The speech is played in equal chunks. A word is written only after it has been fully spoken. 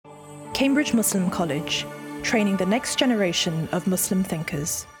Cambridge Muslim College, training the next generation of Muslim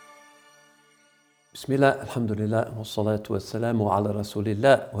thinkers. Bismillah, alhamdulillah, wa salatu wa salamu ala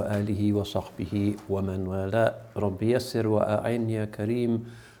rasulillah wa alihi wa sahbihi wa man wala. Rabbi yassir wa a'in ya kareem,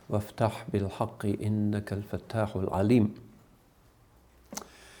 waftah bil haqqi innaka al-fattahu al-alim.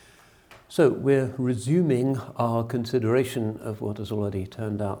 So we're resuming our consideration of what has already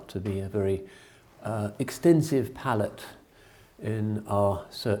turned out to be a very extensive palette in our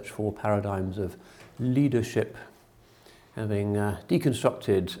search for paradigms of leadership, having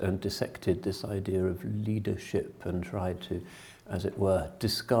deconstructed and dissected this idea of leadership and tried to, as it were,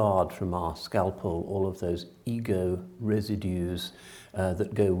 discard from our scalpel all of those ego residues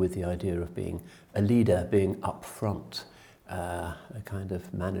that go with the idea of being a leader, being up front, a kind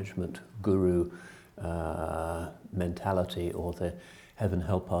of management guru mentality, or the heaven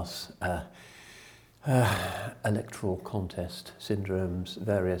help us electoral contest syndromes,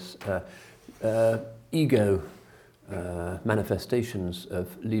 various ego manifestations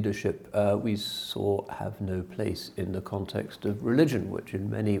of leadership we saw have no place in the context of religion, which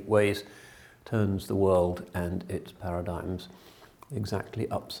in many ways turns the world and its paradigms exactly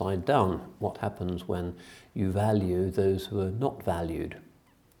upside down. What happens when you value those who are not valued,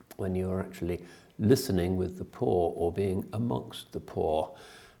 when you are actually listening with the poor or being amongst the poor,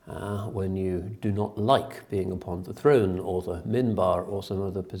 when you do not like being upon the throne or the minbar or some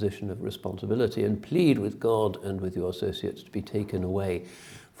other position of responsibility, and plead with God and with your associates to be taken away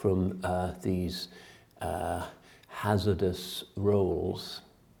from these hazardous roles.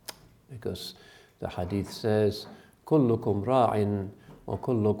 Because the hadith says, كُلُّكُمْ رَاعٍ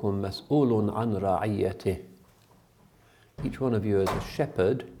وَكُلُّكُمْ مَسْئُولٌ عَنْ رَعِيَّتِهِ. Each one of you is a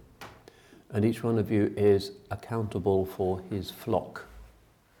shepherd, and each one of you is accountable for his flock.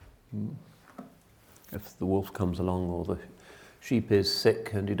 If the wolf comes along, or the sheep is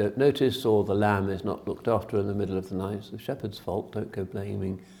sick and you don't notice, or the lamb is not looked after in the middle of the night, it's the shepherd's fault. Don't go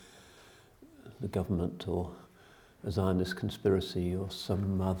blaming the government or a Zionist conspiracy or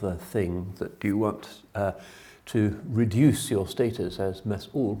some other thing that you want to reduce your status as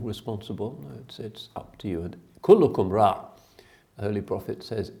mas'ul, responsible. No, it's up to you. And kullukum ra', the Holy Prophet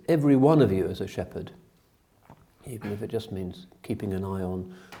says, every one of you is a shepherd. Even if it just means keeping an eye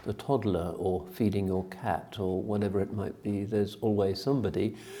on the toddler or feeding your cat or whatever it might be, there's always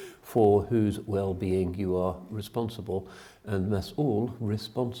somebody for whose well-being you are responsible. And mas'ul,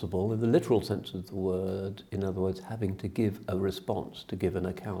 responsible in the literal sense of the word, in other words, having to give a response, to give an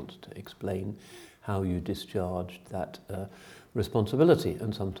account, to explain how you discharged that responsibility.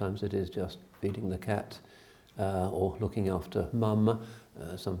 And sometimes it is just feeding the cat or looking after mum.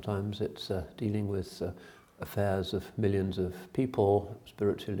 Sometimes it's dealing with affairs of millions of people,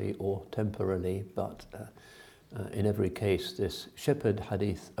 spiritually or temporally, but in every case this shepherd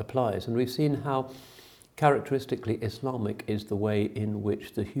hadith applies. And we've seen how characteristically Islamic is the way in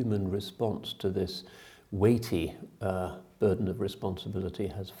which the human response to this weighty burden of responsibility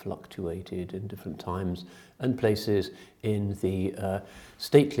has fluctuated in different times and places in the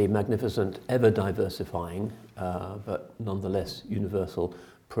stately, magnificent, ever-diversifying, but nonetheless universal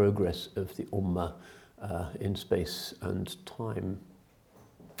progress of the ummah in space and time.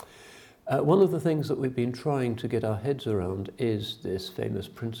 One of the things that we've been trying to get our heads around is this famous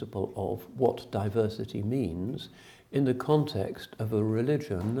principle of what diversity means in the context of a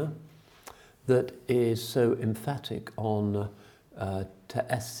religion that is so emphatic on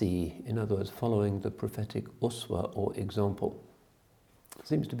ta'assi, in other words, following the prophetic uswa or example. It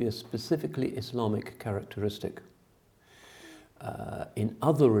seems to be a specifically Islamic characteristic. In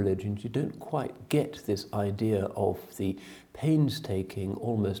other religions, you don't quite get this idea of the painstaking,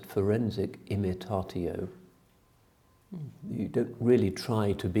 almost forensic imitatio. You don't really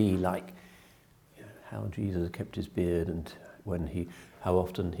try to be like how Jesus kept his beard and how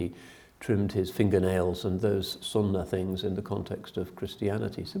often he trimmed his fingernails and those sunnah things in the context of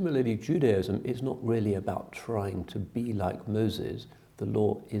Christianity. Similarly, Judaism is not really about trying to be like Moses. The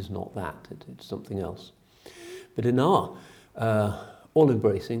law is not that. It's something else. But in our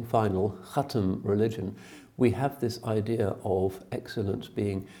all-embracing, final, khatam religion, we have this idea of excellence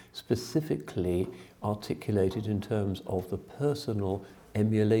being specifically articulated in terms of the personal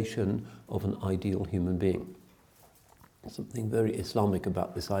emulation of an ideal human being. Something very Islamic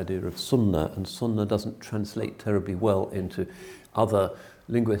about this idea of sunnah, and sunnah doesn't translate terribly well into other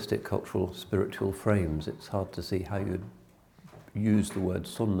linguistic, cultural, spiritual frames. It's hard to see how you'd use the word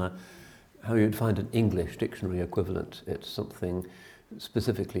sunnah, how you'd find an English dictionary equivalent. It's something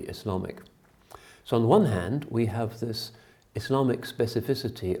specifically Islamic. So on the one hand, we have this Islamic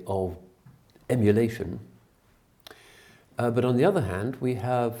specificity of emulation, But on the other hand, we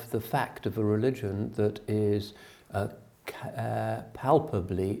have the fact of a religion that is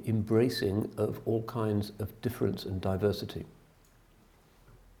palpably embracing of all kinds of difference and diversity.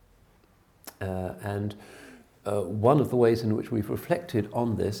 And one of the ways in which we've reflected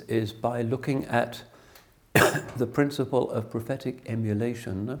on this is by looking at the principle of prophetic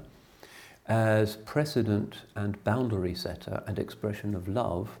emulation as precedent and boundary setter and expression of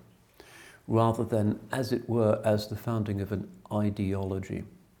love, rather than, as it were, as the founding of an ideology.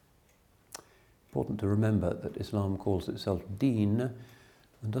 Important to remember that Islam calls itself deen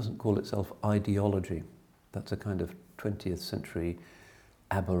and doesn't call itself ideology. That's a kind of 20th century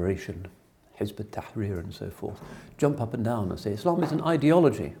aberration. Hizb al-Tahrir and so forth, jump up and down and say Islam is an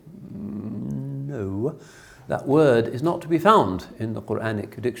ideology. No, that word is not to be found in the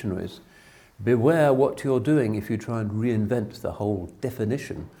Quranic dictionaries. Beware what you're doing if you try and reinvent the whole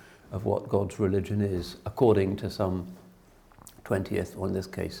definition of what God's religion is, according to some 20th, or in this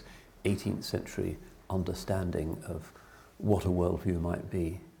case, 18th century understanding of what a worldview might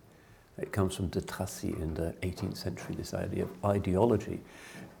be. It comes from de Tracy in the 18th century, this idea of ideology.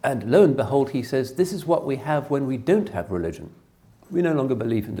 And lo and behold, he says, this is what we have when we don't have religion. We no longer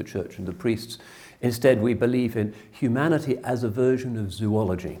believe in the church and the priests. Instead, we believe in humanity as a version of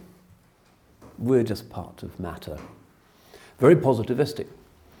zoology. We're just part of matter. Very positivistic.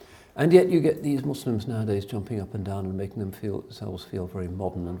 And yet you get these Muslims nowadays jumping up and down and making themselves feel very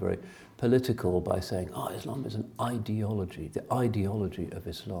modern and very political by saying, Islam is an ideology, the ideology of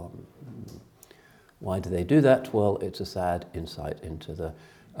Islam. Why do they do that? Well, it's a sad insight into the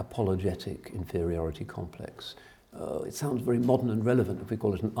apologetic inferiority complex. It sounds very modern and relevant if we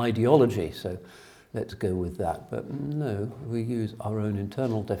call it an ideology, so let's go with that. But no, we use our own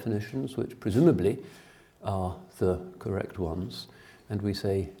internal definitions, which presumably are the correct ones, and we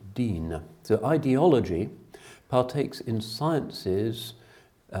say deen. So ideology partakes in science's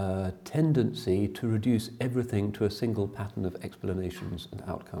tendency to reduce everything to a single pattern of explanations and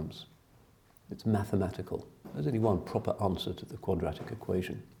outcomes. It's mathematical. There's only one proper answer to the quadratic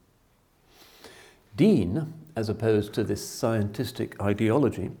equation. Deen, as opposed to this scientistic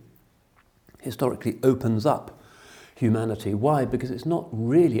ideology, historically opens up humanity. Why? Because it's not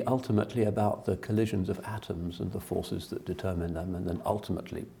really ultimately about the collisions of atoms and the forces that determine them, and then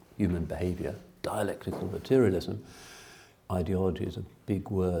ultimately human behavior, dialectical materialism. Ideology is a big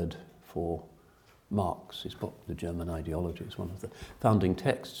word for Marx. It's not the German ideology. It's one of the founding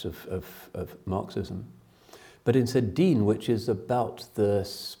texts of Marxism. But instead, deen, which is about the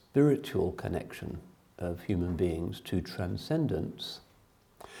spiritual connection of human beings to transcendence,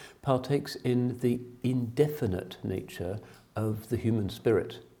 partakes in the indefinite nature of the human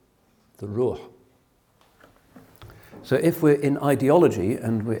spirit, the ruh. So if we're in ideology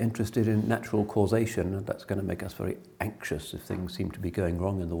and we're interested in natural causation, and that's going to make us very anxious if things seem to be going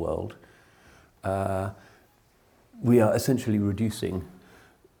wrong in the world, we are essentially reducing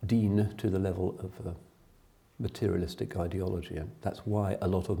deen to the level of a materialistic ideology. And that's why a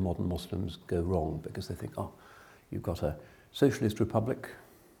lot of modern Muslims go wrong, because they think, you've got a socialist republic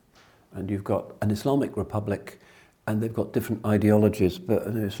and you've got an Islamic republic, and they've got different ideologies, but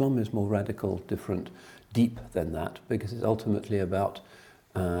Islam is more radical, different, deep than that, because it's ultimately about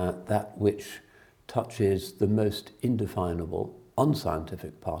that which touches the most indefinable,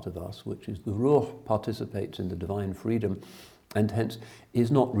 unscientific part of us, which is the ruh, participates in the divine freedom, and hence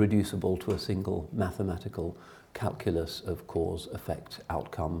is not reducible to a single mathematical calculus of cause, effect,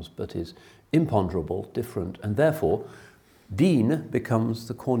 outcomes, but is imponderable, different, and therefore deen becomes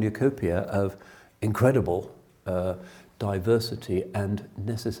the cornucopia of incredible diversity and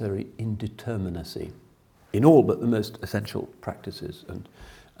necessary indeterminacy in all but the most essential practices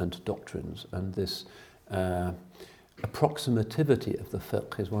and doctrines. And this approximativity of the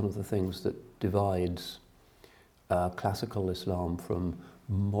fiqh is one of the things that divides classical Islam from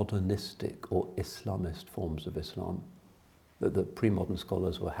modernistic or Islamist forms of Islam. The pre-modern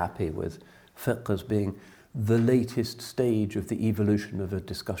scholars were happy with fiqh as being the latest stage of the evolution of a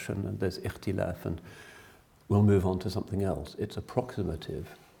discussion, and there's ikhtilaf, and we'll move on to something else. It's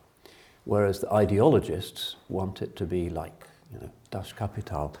approximative. Whereas the ideologists want it to be like, Das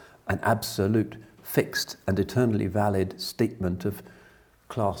Kapital, an absolute, fixed and eternally valid statement of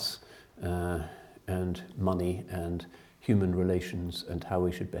class and money and human relations and how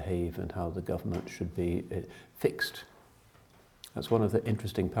we should behave and how the government should be fixed. That's one of the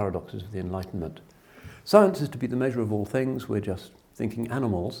interesting paradoxes of the Enlightenment. Science is to be the measure of all things. We're just thinking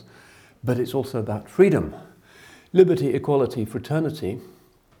animals, but it's also about freedom, liberty, equality, fraternity.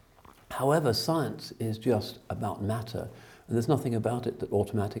 However, science is just about matter, and there's nothing about it that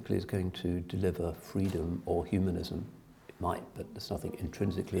automatically is going to deliver freedom or humanism. might, but there's nothing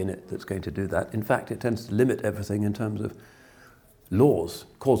intrinsically in it that's going to do that. In fact, it tends to limit everything in terms of laws,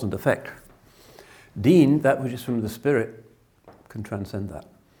 cause and effect. Deen, that which is from the spirit, can transcend that.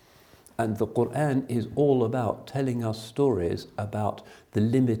 And the Qur'an is all about telling us stories about the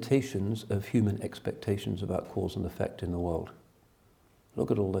limitations of human expectations about cause and effect in the world.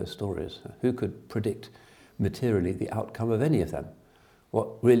 Look at all those stories. Who could predict materially the outcome of any of them?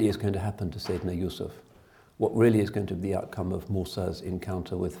 What really is going to happen to Sayyidina Yusuf? What really is going to be the outcome of Musa's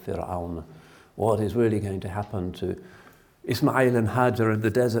encounter with Fir'aun? What is really going to happen to Ismail and Hajar in the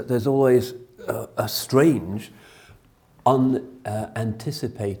desert? There's always a strange,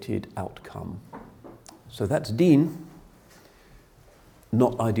 unanticipated outcome. So that's deen,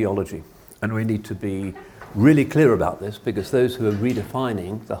 not ideology. And we need to be really clear about this, because those who are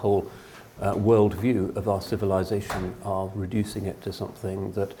redefining the whole worldview of our civilization are reducing it to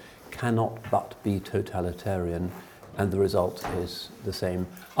something that cannot but be totalitarian, and the result is the same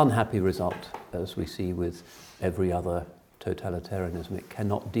unhappy result as we see with every other totalitarianism. It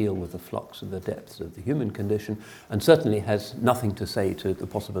cannot deal with the flux and the depths of the human condition, and certainly has nothing to say to the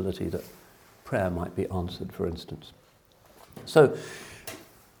possibility that prayer might be answered, for instance. So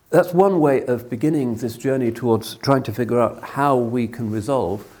that's one way of beginning this journey towards trying to figure out how we can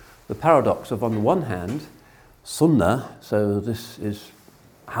resolve the paradox of, on the one hand, sunnah, so this is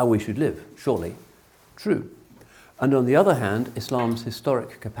how we should live, surely, true. And on the other hand, Islam's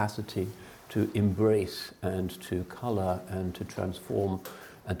historic capacity to embrace and to colour and to transform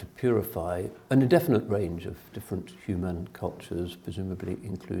and to purify an indefinite range of different human cultures, presumably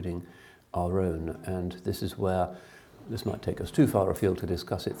including our own. And this is where, this might take us too far afield to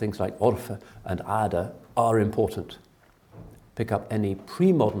discuss it, things like urf and ada are important. Pick up any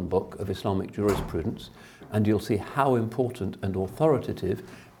pre-modern book of Islamic jurisprudence and you'll see how important and authoritative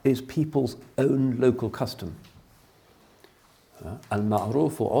is people's own local custom.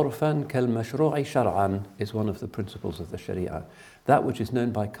 Al-ma'rufu urfan kal-mashru'i shar'an is one of the principles of the Sharia. That which is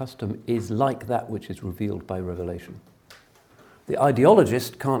known by custom is like that which is revealed by revelation. The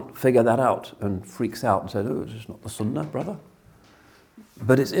ideologist can't figure that out and freaks out and says, oh, it's not the sunnah, brother.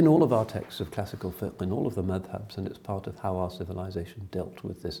 But it's in all of our texts of classical fiqh, in all of the madhabs, and it's part of how our civilization dealt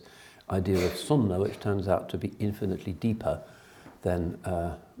with this idea of sunnah, which turns out to be infinitely deeper than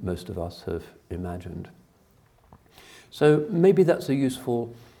most of us have imagined. So maybe that's a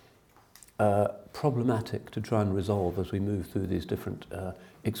useful problematic to try and resolve as we move through these different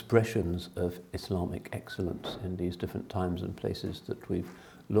expressions of Islamic excellence in these different times and places that we've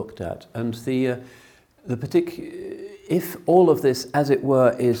looked at. And if all of this, as it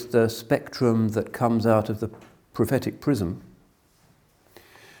were, is the spectrum that comes out of the prophetic prism,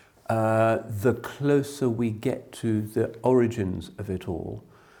 the closer we get to the origins of it all,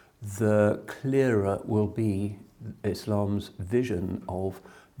 the clearer will be Islam's vision of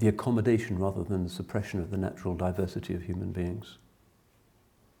the accommodation rather than the suppression of the natural diversity of human beings.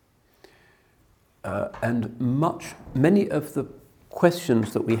 And many of the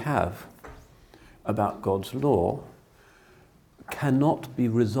questions that we have about God's law cannot be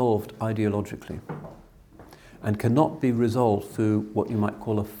resolved ideologically and cannot be resolved through what you might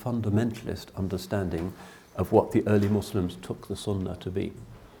call a fundamentalist understanding of what the early Muslims took the Sunnah to be.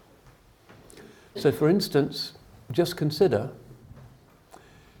 So, for instance, just consider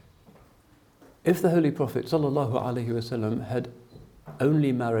if the Holy Prophet ﷺ had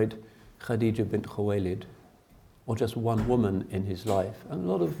only married Khadija bint Khuwaylid, or just one woman in his life, and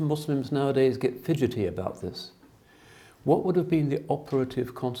a lot of Muslims nowadays get fidgety about this, what would have been the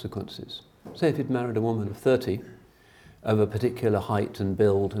operative consequences? Say if he'd married a woman of 30, of a particular height and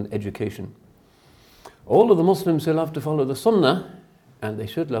build and education. All of the Muslims who love to follow the Sunnah, and they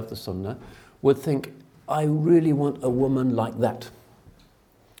should love the Sunnah, would think, I really want a woman like that,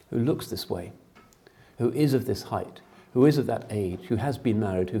 who looks this way, who is of this height, who is of that age, who has been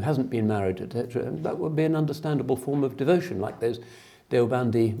married, who hasn't been married, etc. And that would be an understandable form of devotion, like those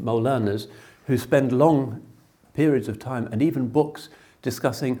Deobandi Maulanas who spend long periods of time and even books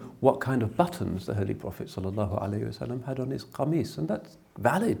discussing what kind of buttons the Holy Prophet ﷺ had on his qamis, and that's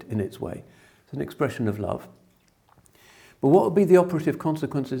valid in its way. It's an expression of love. But what would be the operative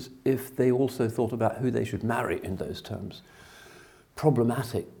consequences if they also thought about who they should marry in those terms?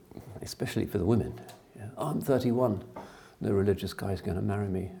 Problematic, especially for the women. Yeah, I'm 31, no religious guy's going to marry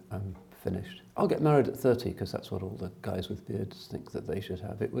me, I'm finished. I'll get married at 30 because that's what all the guys with beards think that they should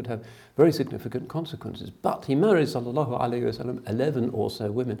have. It would have very significant consequences. But he marries, sallallahu alayhi wa sallam, 11 or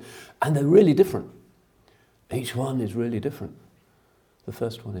so women, and they're really different. Each one is really different. The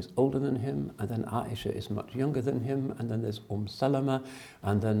first one is older than him, and then Aisha is much younger than him, and then there's Salama,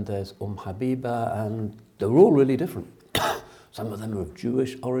 and then there's Habiba, and they're all really different. Some of them are of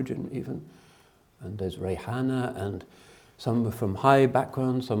Jewish origin even. And there's Rayhana, and some are from high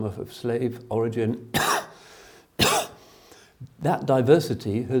background, some are of slave origin. That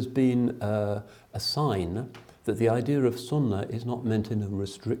diversity has been a sign that the idea of sunnah is not meant in a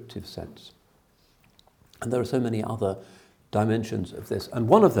restrictive sense. And there are so many other dimensions of this. And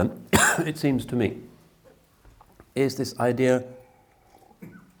one of them, it seems to me, is this idea,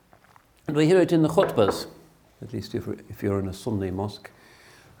 and we hear it in the khutbahs, at least if you're in a Sunni mosque,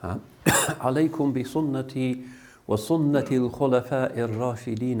 عليكم بسنتي وسنة الخلفاء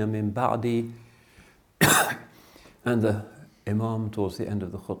الراشدين من بعدي. And the Imam towards the end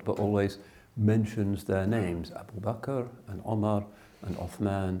of the khutbah always mentions their names, Abu Bakr and Omar and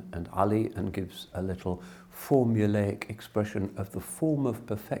Uthman and Ali, and gives a little formulaic expression of the form of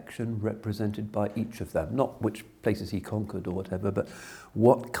perfection represented by each of them. Not which places he conquered or whatever, but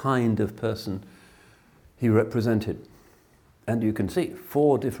what kind of person he represented. And you can see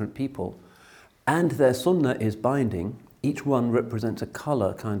 4 different people, and their sunnah is binding. Each one represents a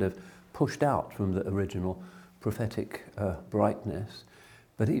colour kind of pushed out from the original prophetic brightness,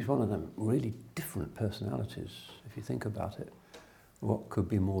 but each one of them really different personalities, if you think about it. What could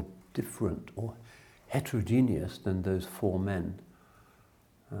be more different or heterogeneous than those 4 men?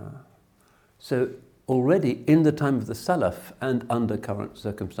 So already in the time of the Salaf and under current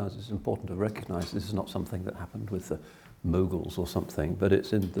circumstances, it's important to recognise this is not something that happened with the Mughals or something, but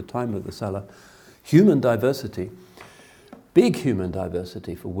it's in the time of the Salaf. Human diversity, big human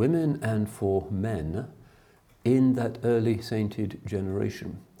diversity for women and for men in that early sainted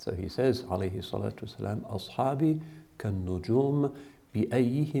generation. So he says, alayhi salatu wasalam, ashabi kan nujum bi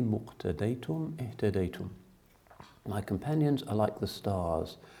ayyihim muqtadaytum ihtadaytum. My companions are like the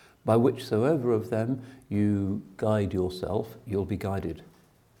stars, by whichsoever of them you guide yourself, you'll be guided.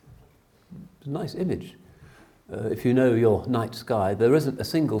 It's a nice image. If you know your night sky, there isn't a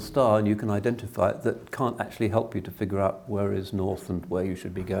single star, and you can identify it, that can't actually help you to figure out where is north and where you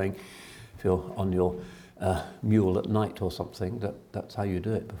should be going. If you're on your mule at night or something, that's how you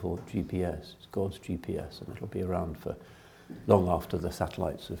do it before GPS. It's God's GPS, and it'll be around for long after the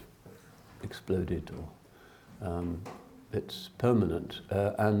satellites have exploded, or it's permanent.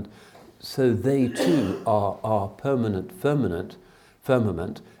 And so they too are permanent firmament.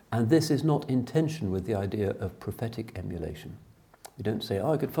 And this is not in tension with the idea of prophetic emulation. You don't say,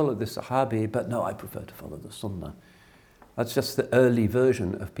 I could follow the Sahabi, but no, I prefer to follow the Sunnah. That's just the early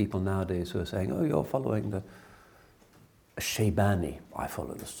version of people nowadays who are saying, oh, you're following the Shaybani. I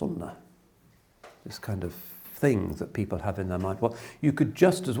follow the Sunnah. This kind of thing that people have in their mind. Well, you could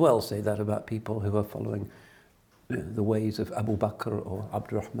just as well say that about people who are following the ways of Abu Bakr or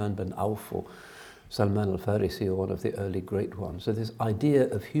Abdurrahman bin Auf or Salman al-Farisi, or one of the early great ones. So this idea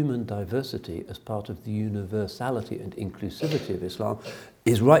of human diversity as part of the universality and inclusivity of Islam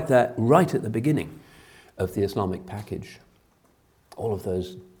is right there, right at the beginning of the Islamic package. All of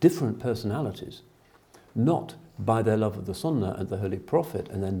those different personalities, not by their love of the Sunnah and the Holy Prophet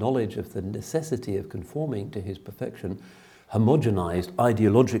and their knowledge of the necessity of conforming to his perfection, homogenized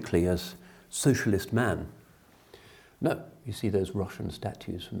ideologically as socialist man. No, you see those Russian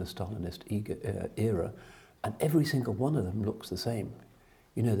statues from the Stalinist era, and every single one of them looks the same.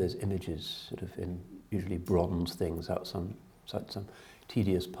 You know those images sort of in usually bronze things outside some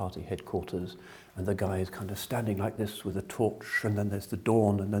tedious party headquarters, and the guy is kind of standing like this with a torch, and then there's the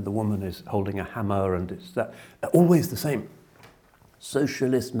dawn, and then the woman is holding a hammer, and it's that. They're always the same.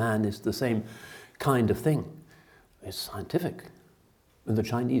 Socialist man is the same kind of thing. It's scientific. And the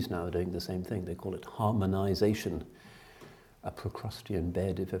Chinese now are doing the same thing. They call it harmonization. A Procrustean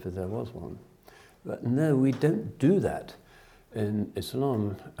bed, if ever there was one. But no, we don't do that in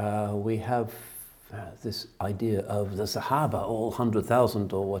Islam. We have this idea of the Sahaba, all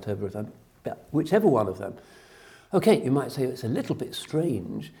 100,000 or whatever of them, whichever one of them. Okay, you might say it's a little bit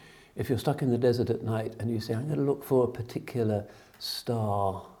strange if you're stuck in the desert at night and you say, I'm going to look for a particular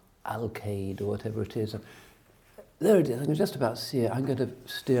star, Alkaid or whatever it is. There it is, I can just about see it. I'm going to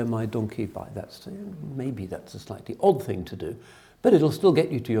steer my donkey by that. So maybe that's a slightly odd thing to do, but it'll still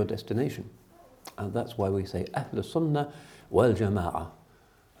get you to your destination. And that's why we say Ahl Sunnah wal Jama'ah.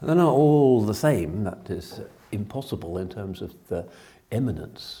 They're not all the same. That is impossible in terms of the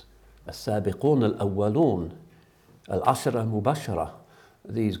eminence. As-Sabiqun al-Awwalun, al-Ashra Mubashara.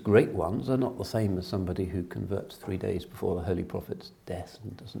 These great ones are not the same as somebody who converts 3 days before the Holy Prophet's death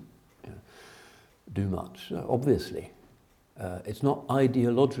and doesn't do much. Obviously, it's not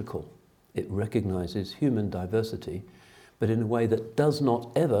ideological. It recognizes human diversity, but in a way that does not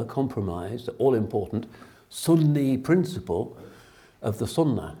ever compromise the all-important Sunni principle of the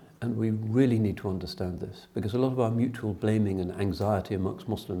Sunnah And we really need to understand this, because a lot of our mutual blaming and anxiety amongst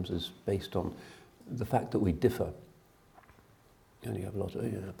Muslims is based on the fact that we differ. And you have a lot of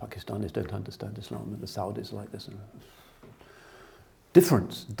Pakistanis don't understand Islam, and the Saudis are like this.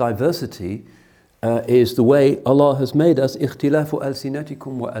 Difference, diversity, is the way Allah has made us. اختلاف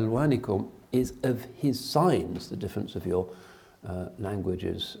ألسنتكم وألوانكم is of His signs, the difference of your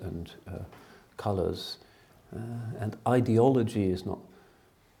languages and colours. And ideology is not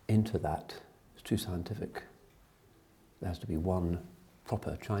into that. It's too scientific. There has to be one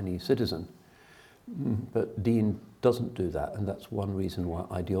proper Chinese citizen. But Deen doesn't do that, and that's one reason why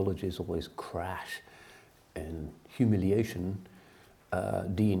ideologies always crash in humiliation.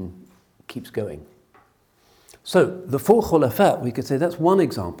 Deen keeps going. So the four khulafa, we could say that's one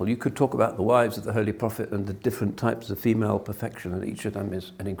example. You could talk about the wives of the Holy Prophet and the different types of female perfection, and each of them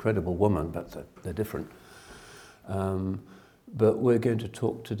is an incredible woman, but they're different. But we're going to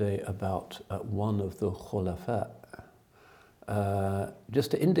talk today about one of the khulafa,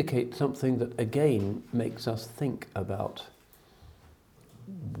 just to indicate something that again makes us think about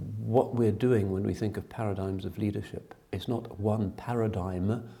what we're doing when we think of paradigms of leadership. It's not one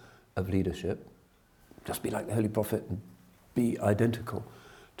paradigm of leadership, just be like the Holy Prophet and be identical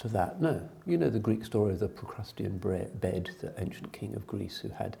to that. No, you know the Greek story of the Procrustean bed, the ancient king of Greece who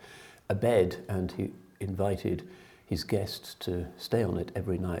had a bed and he invited his guests to stay on it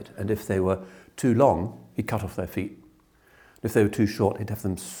every night. And if they were too long, he'd cut off their feet. If they were too short, he'd have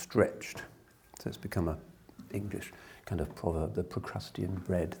them stretched. So it's become an English kind of proverb, the Procrustean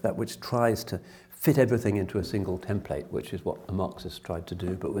bread, that which tries to fit everything into a single template, which is what the Marxists tried to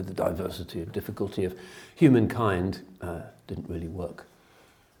do, but with the diversity and difficulty of humankind, didn't really work.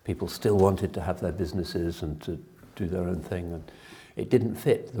 People still wanted to have their businesses and to do their own thing, and it didn't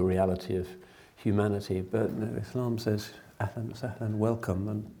fit the reality of humanity. But Islam says, ahlan sahlan, welcome,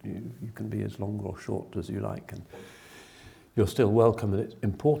 and you can be as long or short as you like, and you're still welcome. And it's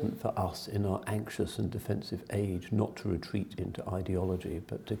important for us in our anxious and defensive age not to retreat into ideology,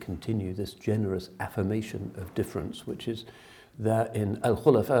 but to continue this generous affirmation of difference, which is there in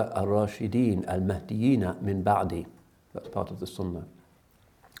Al-Khulafa Al-Rashideen Al-Mahdiyina min Ba'di. That's part of the Sunnah.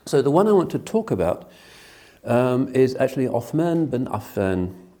 So the one I want to talk about is actually Uthman bin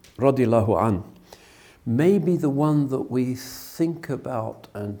Affan, radiallahu an. Maybe the one that we think about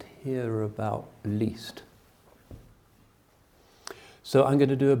and hear about least. So I'm going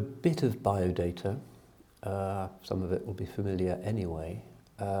to do a bit of biodata. Some of it will be familiar anyway,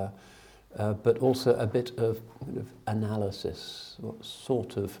 but also a bit of kind of analysis, what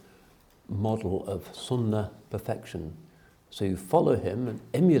sort of model of Sunnah perfection. So you follow him and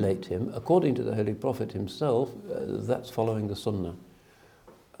emulate him according to the Holy Prophet himself. That's following the Sunnah.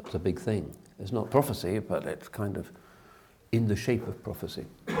 That's a big thing. It's not prophecy, but it's kind of in the shape of prophecy.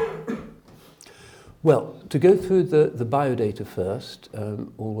 Well, to go through the biodata first,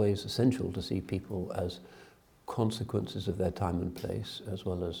 always essential to see people as consequences of their time and place, as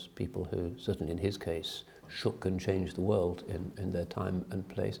well as people who, certainly in his case, shook and changed the world in their time and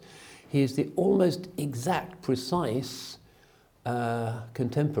place. He is the almost exact, precise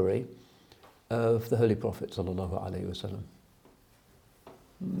contemporary of the Holy Prophet sallallahu alaihi wasallam.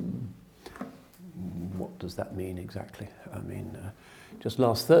 What does that mean exactly? I mean, just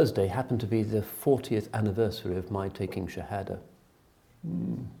last Thursday happened to be the 40th anniversary of my taking Shahada.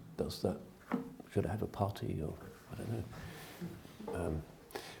 Does that? Should I have a party or I don't know.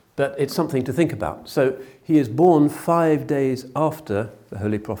 But it's something to think about. So he is born 5 days after the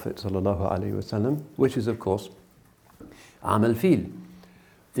Holy Prophet sallallahu alaihi wasallam, which is of course Am al-Fil,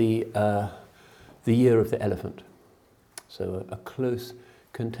 the year of the elephant. So a close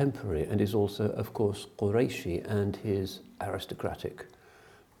contemporary, and is also, of course, Qurayshi and his aristocratic,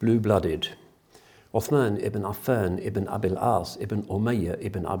 blue-blooded. Uthman ibn Affan ibn Abil As ibn Umayyah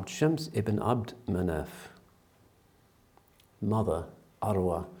ibn Abd Shams ibn Abd Manaf. Mother,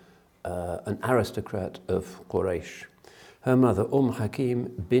 Arwa, an aristocrat of Quraysh. Her mother,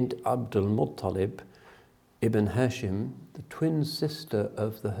 Hakim bint Abdul Muttalib ibn Hashim, the twin sister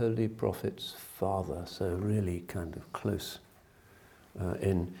of the Holy Prophet's father, so really kind of close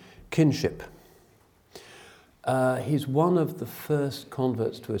in kinship. He's one of the first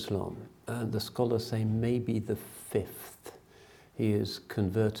converts to Islam, and the scholars say maybe the fifth. He is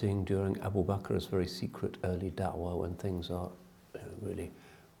converting during Abu Bakr's very secret early da'wah when things are really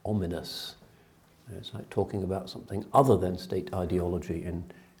ominous. It's like talking about something other than state ideology in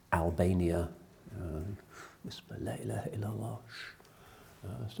Albania. Whisper la ilaha illallah.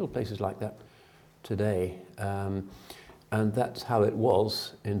 Still places like that today. And that's how it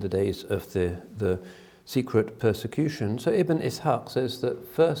was in the days of the secret persecution. So Ibn Ishaq says that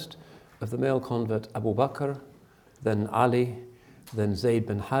first of the male convert Abu Bakr, then Ali, then Zayd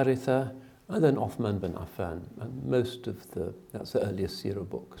bin Haritha, and then Uthman bin Affan. And that's the earliest Sirah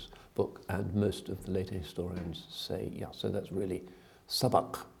book, and most of the later historians say, so that's really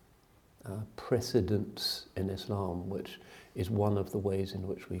sabaq, precedence in Islam, which is one of the ways in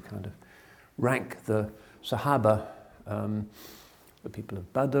which we kind of rank the Sahaba, the people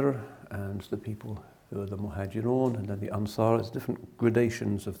of Badr, and the people who are the Muhajirun, and then the Ansar. It's different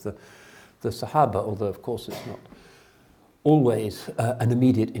gradations of the Sahaba, although of course it's not always an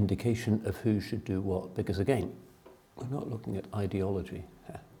immediate indication of who should do what, because again, we're not looking at ideology.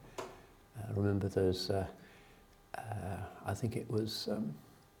 Remember those, I think it was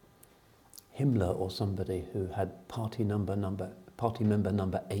Himmler or somebody who had party member number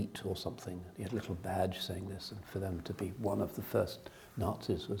 8 or something. He had a little badge saying this, and for them to be one of the first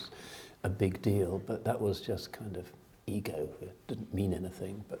Nazis was a big deal, but that was just kind of ego. It didn't mean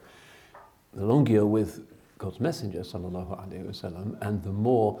anything. But the longer you're with God's Messenger, sallallahu alaihi wasallam, and the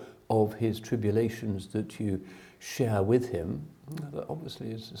more of his tribulations that you share with him, that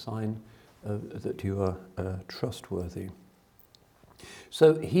obviously is a sign that you are trustworthy.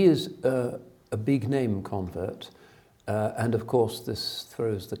 So he is a big name convert, and of course this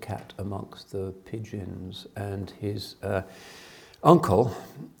throws the cat amongst the pigeons, and his uncle,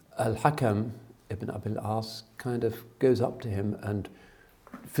 Al-Hakam ibn Abil As, kind of goes up to him and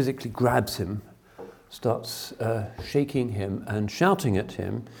physically grabs him, starts shaking him and shouting at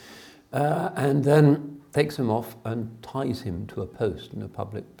him, and then takes him off and ties him to a post in a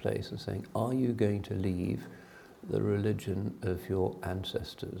public place and saying, "Are you going to leave the religion of your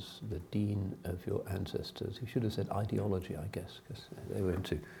ancestors, the deen of your ancestors?" He should have said ideology, I guess, because they were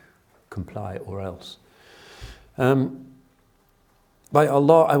into comply or else. By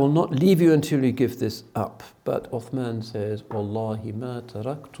Allah, I will not leave you until you give this up. But Uthman says, Wallahi ma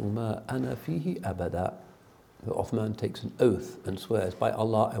taraktu ma ana fihi abada. Uthman takes an oath and swears, by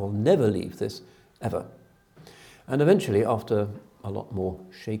Allah, I will never leave this, ever. And eventually, after a lot more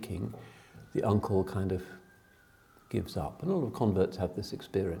shaking, the uncle kind of gives up. And a lot of converts have this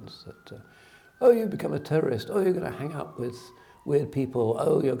experience that, you become a terrorist, you're going to hang out with weird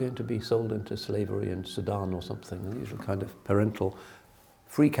people, you're going to be sold into slavery in Sudan or something. And these are kind of parental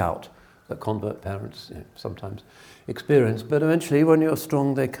freak out that convert parents sometimes experience. But eventually, when you're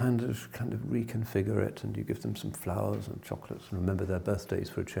strong, they kind of reconfigure it, and you give them some flowers and chocolates and remember their birthdays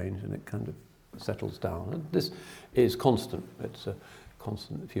for a change, and it kind of settles down. And this is constant. It's a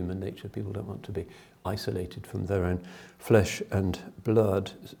constant of human nature. People don't want to be isolated from their own flesh and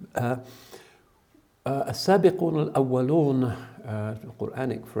blood. As-sabiqun al-awwalun,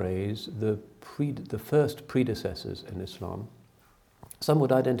 Quranic phrase, the first predecessors in Islam. Some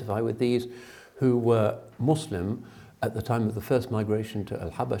would identify with these who were Muslim at the time of the first migration to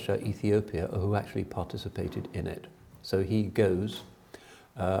Al-Habasha, Ethiopia, or who actually participated in it. So he goes,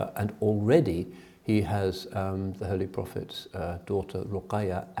 and already he has the Holy Prophet's daughter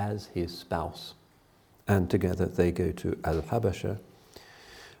Ruqayya as his spouse. And together they go to Al-Habasha.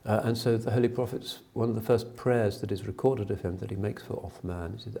 And so the Holy Prophet's, one of the first prayers that is recorded of him that he makes for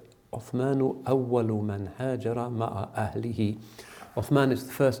Uthman is that Uthmanu awwalu man hajara ma'a ahlihi. Uthman is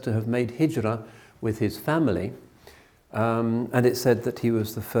the first to have made hijrah with his family, and it's said that he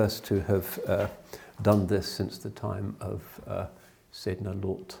was the first to have done this since the time of Sayyidina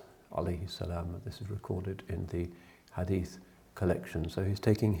Lut alayhi salam. This is recorded in the Hadith collection. So he's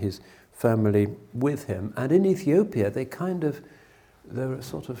taking his family with him, and in Ethiopia they're a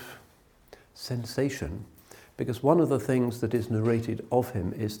sort of sensation, because one of the things that is narrated of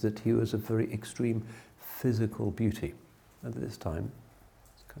him is that he was of very extreme physical beauty. At this time,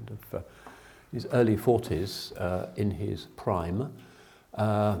 it's kind of his early 40s, in his prime,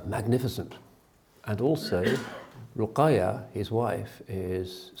 magnificent. And also, Ruqayya, his wife,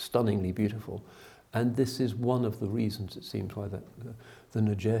 is stunningly beautiful. And this is one of the reasons, it seems, why the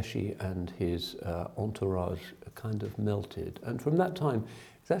Najashi and his entourage kind of melted. And from that time,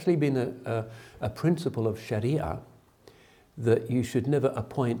 it's actually been a principle of Sharia that you should never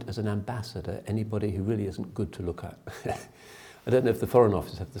appoint as an ambassador anybody who really isn't good to look at. I don't know if the Foreign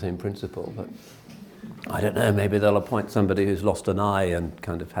Office have the same principle, but I don't know, maybe they'll appoint somebody who's lost an eye and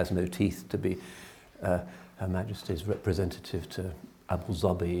kind of has no teeth to be Her Majesty's representative to Abu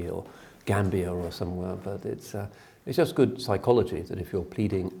Dhabi or Gambia or somewhere, but it's just good psychology that if you're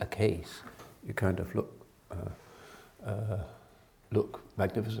pleading a case, you kind of look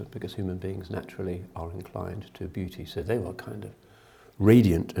magnificent, because human beings naturally are inclined to beauty. So they were kind of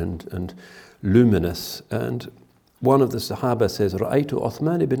radiant and luminous. And one of the Sahaba says, رأيت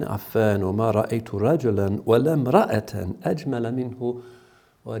Uthman bin Affan وما رأيت رجلا ولا امرأة أجمل منه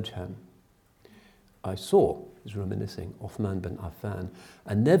وجها. I saw, he's reminiscing, Uthman bin Affan,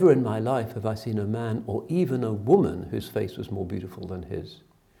 and never in my life have I seen a man or even a woman whose face was more beautiful than his.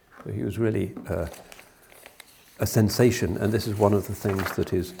 So he was really a sensation, and this is one of the things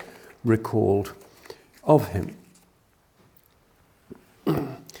that is recalled of him.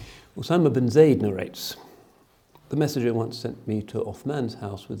 Usama bin Zayd narrates, the messenger once sent me to Uthman's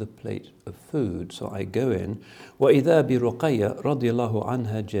house with a plate of food, so I go in, وَإِذَا بِرُقَيَّةٍ رَضِيَ اللَّهُ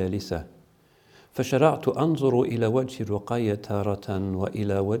عَنْهَا جَالِسَةٍ فشرعت أنظر إلى وجه رقية تارة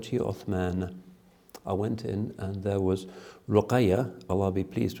وإلى وجه عثمان. I went in and there was Ruqayya, Allah be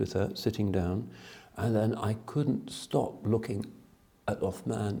pleased with her, sitting down, and then I couldn't stop looking at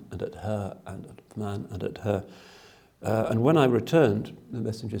Uthman and at her and at Uthman and at her. And when I returned, the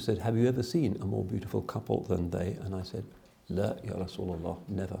messenger said, have you ever seen a more beautiful couple than they? And I said, La ya Rasulullah,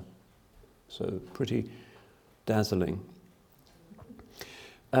 never. So pretty dazzling.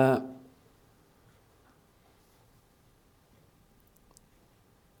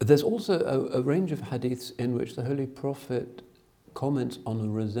 There's also a range of hadiths in which the Holy Prophet comments on a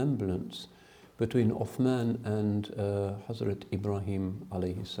resemblance between Uthman and Hazrat Ibrahim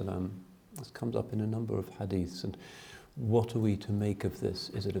alayhi salam. This comes up in a number of hadiths. And what are we to make of this?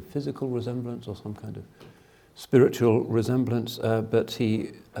 Is it a physical resemblance or some kind of spiritual resemblance? But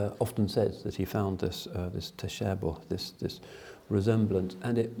he often says that he found this tashabuh, this resemblance.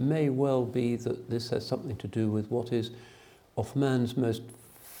 And it may well be that this has something to do with what is Uthman's most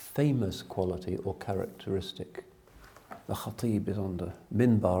famous quality or characteristic. The khatib is on the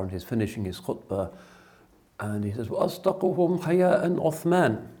minbar and he's finishing his khutbah and he says, وَأَصْدَقُهُمْ حَيَاءً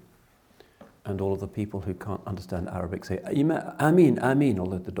Uthman. And all of the people who can't understand Arabic say, Ameen, Ameen,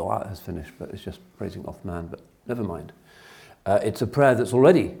 although the dua has finished, but it's just praising Uthman, but never mind. It's a prayer that's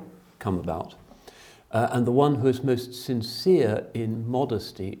already come about. And the one who is most sincere in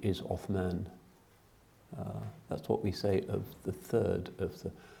modesty is Uthman. That's what we say of the third of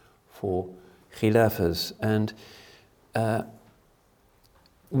the four khilafas. And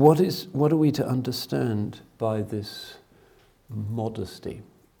what are we to understand by this modesty?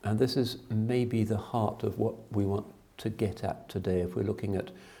 And this is maybe the heart of what we want to get at today. If we're looking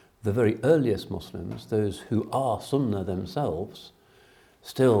at the very earliest Muslims, those who are Sunnah themselves,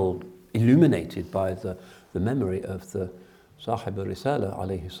 still illuminated by the memory of the Sahib al-Risala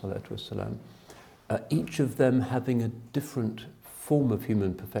alayhi salatu wassalam, each of them having a different form of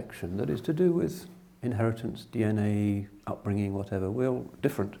human perfection that is to do with inheritance, DNA, upbringing, whatever. We're all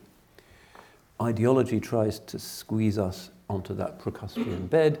different. Ideology tries to squeeze us onto that Procrustean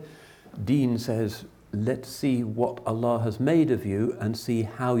bed. Deen says, let's see what Allah has made of you and see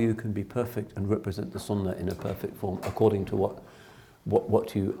how you can be perfect and represent the Sunnah in a perfect form according to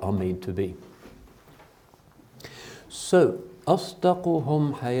what you are made to be. So,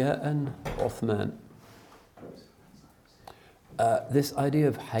 أصدقهم حياء Uthman. This idea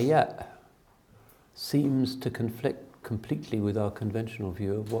of haya seems to conflict completely with our conventional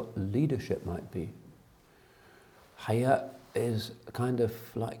view of what leadership might be. Haya is kind of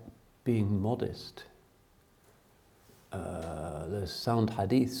like being modest. There's sound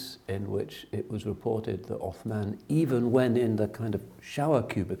hadiths in which it was reported that Uthman, even when in the kind of shower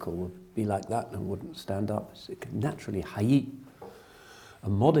cubicle, would be like that and wouldn't stand up. So it naturally hayi, a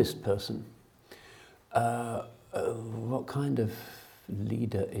modest person. What kind of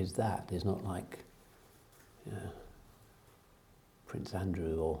leader is that? Is not like Prince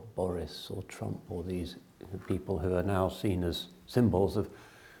Andrew or Boris or Trump or these people who are now seen as symbols of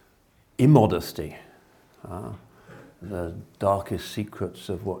immodesty. The darkest secrets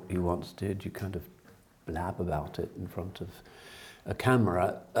of what you once did, you kind of blab about it in front of a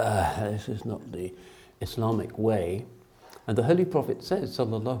camera. This is not the Islamic way. And the Holy Prophet says,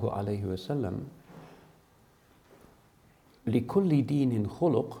 sallallahu alayhi wa sallam, لِكُلِّ دِينٍ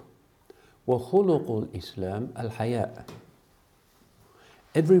خُلُقٍ وَخُلُقُ الْإِسْلَامِ الْحَيَاءُ.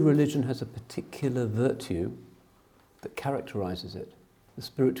 Every religion has a particular virtue that characterizes it, the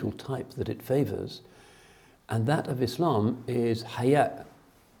spiritual type that it favors, and that of Islam is haya.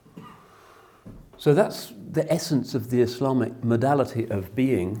 So that's the essence of the Islamic modality of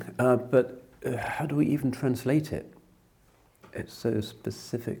being, but how do we even translate it? It's so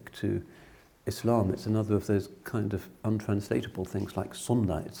specific to Islam. It's another of those kind of untranslatable things like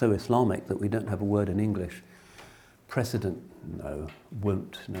Sunnah. It's so Islamic that we don't have a word in English. Precedent, no.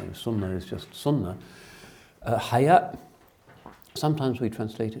 Won't, no. Sunnah is just Sunnah. Haya, sometimes we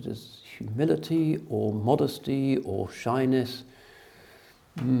translate it as humility or modesty or shyness.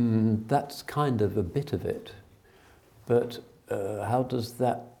 That's kind of a bit of it. But how does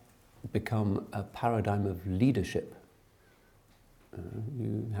that become a paradigm of leadership?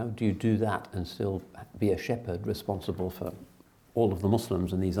 How do you do that and still be a shepherd responsible for all of the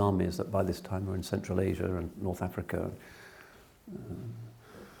Muslims in these armies that by this time are in Central Asia and North Africa?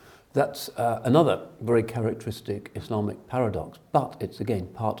 That's another very characteristic Islamic paradox, but it's again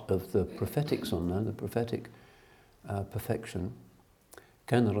part of the prophetic sunnah, the prophetic perfection.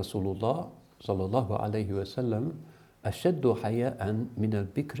 كان رسول الله صلى الله عليه وسلم أشد حياء من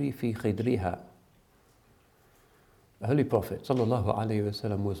البكر في خدرها. The Holy Prophet sallallahu alaihi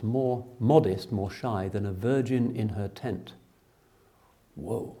wasallam was more modest, more shy than a virgin in her tent.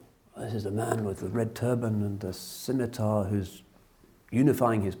 Whoa, this is a man with the red turban and the scimitar who's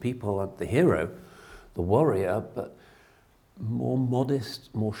unifying his people, the hero, the warrior, but more modest,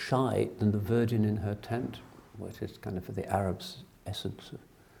 more shy than the virgin in her tent, which is kind of for the Arabs' essence.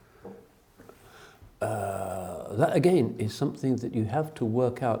 That again is something that you have to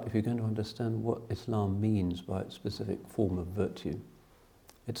work out if you're going to understand what Islam means by its specific form of virtue.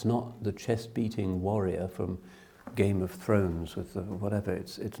 It's not the chest-beating warrior from Game of Thrones with whatever.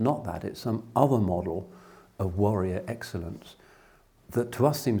 It's not that. It's some other model of warrior excellence that to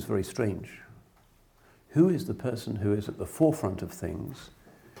us seems very strange. Who is the person who is at the forefront of things,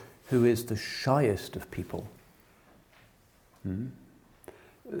 who is the shyest of people?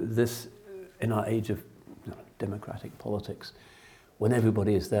 This, in our age of democratic politics, when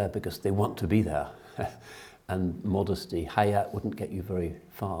everybody is there because they want to be there, and modesty, hayat, wouldn't get you very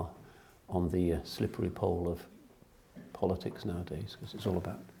far on the slippery pole of politics nowadays, because it's all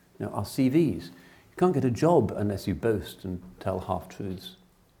about our CVs. You can't get a job unless you boast and tell half-truths.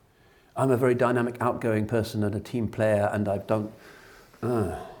 I'm a very dynamic, outgoing person and a team player, and I've done...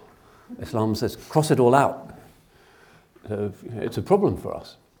 Islam says, cross it all out. It's a problem for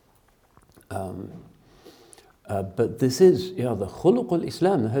us. But this is, the khuluq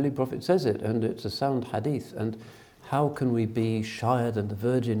al-Islam, the Holy Prophet says it, and it's a sound hadith. And how can we be shyer than the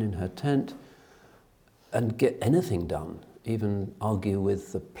virgin in her tent and get anything done, even argue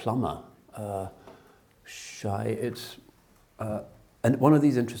with the plumber? Shy, it's and one of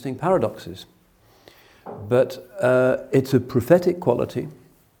these interesting paradoxes. But it's a prophetic quality,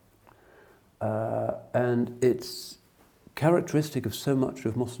 and it's characteristic of so much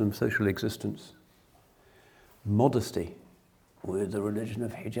of Muslim social existence. Modesty, with the religion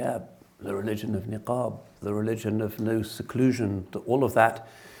of hijab, the religion of niqab, the religion of no seclusion, all of that.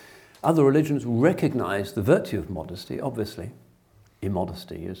 Other religions recognize the virtue of modesty, obviously.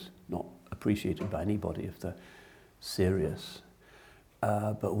 Immodesty is not appreciated by anybody if they're serious.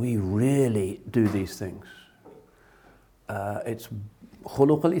 But we really do these things. It's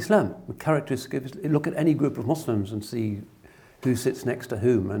khuluq al-Islam, characteristic. Look at any group of Muslims and see who sits next to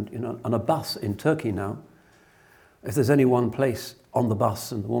whom. And on a bus in Turkey now, if there's only one place on the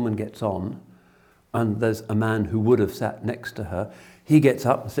bus and the woman gets on, and there's a man who would have sat next to her, he gets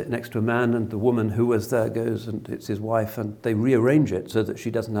up and sits next to a man, and the woman who was there goes and it's his wife, and they rearrange it so that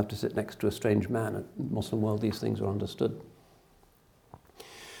she doesn't have to sit next to a strange man. In the Muslim world, these things are understood.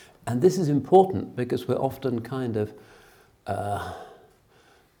 And this is important because we're often kind of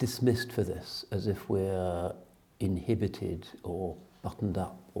dismissed for this, as if we're inhibited or buttoned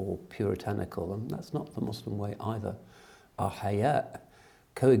up or puritanical, and that's not the Muslim way either. Our hayat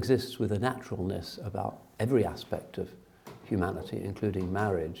coexists with a naturalness about every aspect of humanity, including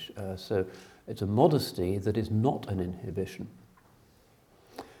marriage. So it's a modesty that is not an inhibition.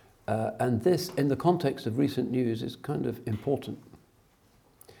 And this, in the context of recent news, is kind of important.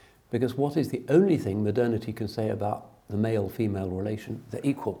 Because what is the only thing modernity can say about the male-female relation? They're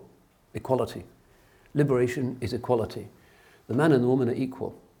equal. Equality. Liberation is equality. The man and the woman are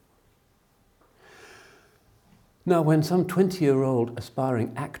equal. Now, when some 20-year-old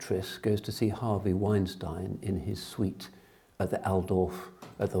aspiring actress goes to see Harvey Weinstein in his suite at the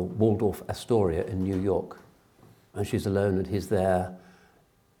Waldorf Astoria in New York, and she's alone and he's there,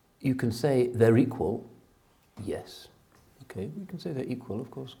 you can say they're equal. Yes. Okay, we can say they're equal, of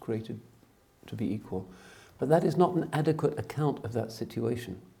course, created to be equal. But that is not an adequate account of that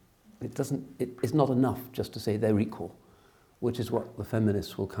situation. It's not enough just to say they're equal, which is what the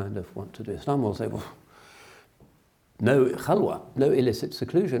feminists will kind of want to do. Islam will say, well, no khalwa, no illicit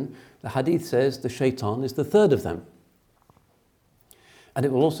seclusion. The hadith says the shaitan is the third of them. And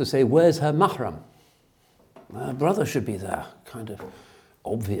it will also say, where's her mahram? Her brother should be there, kind of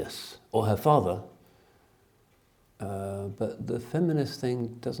obvious, or her father. But the feminist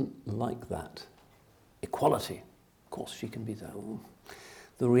thing doesn't like that. Equality, of course she can be there.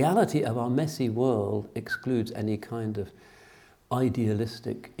 The reality of our messy world excludes any kind of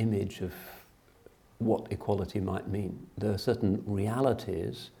idealistic image of what equality might mean. There are certain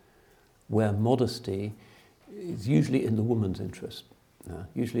realities where modesty is usually in the woman's interest.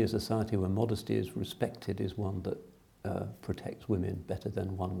 Usually a society where modesty is respected is one that protects women better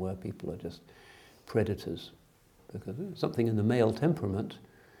than one where people are just predators. Because there's something in the male temperament,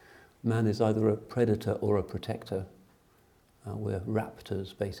 man is either a predator or a protector. We're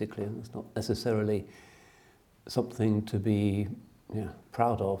raptors, basically, and it's not necessarily something to be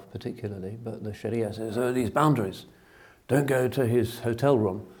proud of particularly, but the Sharia says, these boundaries. Don't go to his hotel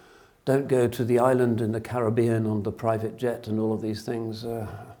room. Don't go to the island in the Caribbean on the private jet and all of these things.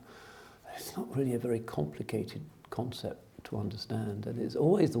 It's not really a very complicated concept to understand. And it's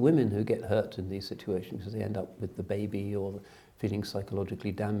always the women who get hurt in these situations because they end up with the baby or feeling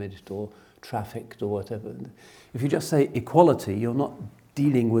psychologically damaged or trafficked or whatever. If you just say equality, you're not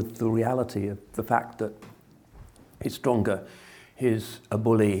dealing with the reality of the fact that he's stronger, he's a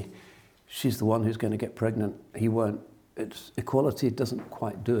bully, she's the one who's going to get pregnant, he won't. Equality doesn't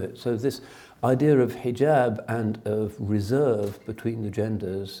quite do it. So this idea of hijab and of reserve between the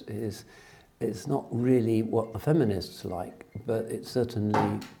genders it's not really what the feminists like, but it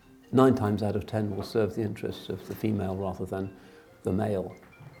certainly 9 times out of 10 will serve the interests of the female rather than the male.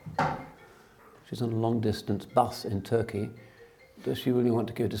 She's on a long-distance bus in Turkey. Does she really want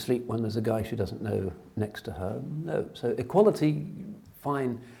to go to sleep when there's a guy she doesn't know next to her? No. So equality,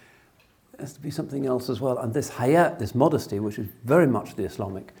 fine, has to be something else as well. And this hayat, this modesty, which is very much the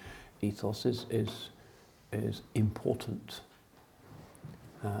Islamic ethos, is important.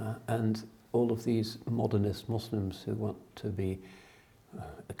 And all of these modernist Muslims who want to be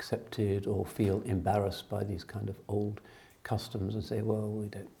accepted or feel embarrassed by these kind of old customs and say, well,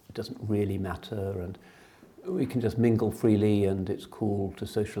 it doesn't really matter and we can just mingle freely and it's cool to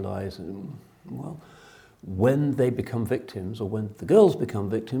socialize. And, well, when they become victims, or when the girls become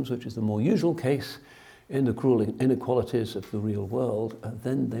victims, which is the more usual case in the cruel inequalities of the real world,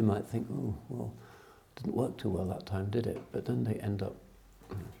 then they might think, oh, well, it didn't work too well that time, did it? But then they end up,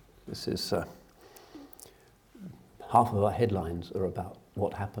 this is, half of our headlines are about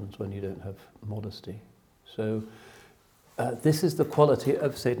what happens when you don't have modesty. So this is the quality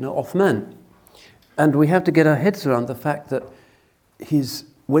of Sayyidina Uthman. And we have to get our heads around the fact that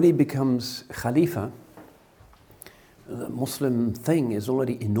when he becomes Khalifa, the Muslim thing is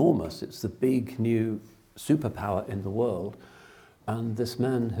already enormous. It's the big new superpower in the world. And this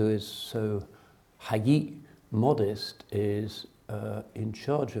man who is so hayi, modest, is in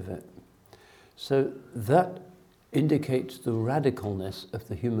charge of it. So that indicates the radicalness of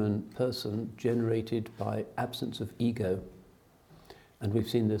the human person generated by absence of ego. And we've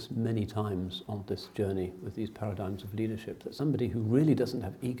seen this many times on this journey with these paradigms of leadership, that somebody who really doesn't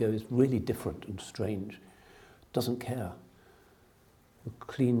have ego is really different and strange, doesn't care. You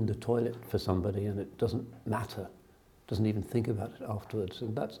clean the toilet for somebody and it doesn't matter, doesn't even think about it afterwards.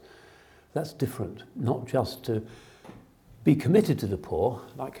 And that's different, not just to be committed to the poor,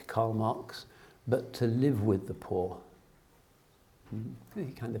 like Karl Marx, but to live with the poor.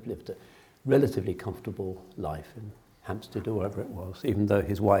 He kind of lived a relatively comfortable life in Hampstead or wherever it was, even though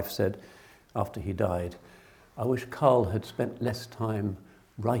his wife said after he died, I wish Karl had spent less time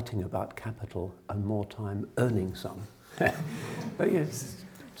writing about capital and more time earning some. But yes,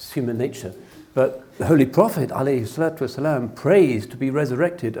 it's human nature. But the Holy Prophet ﷺ prays to be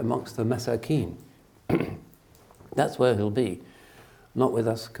resurrected amongst the Masakeen. That's where he'll be, not with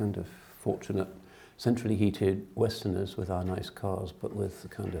us kind of fortunate, centrally heated Westerners with our nice cars, but with the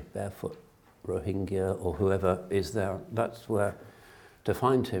kind of barefoot Rohingya or whoever is there. That's where to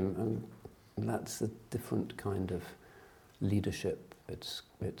find him, and that's a different kind of leadership. It's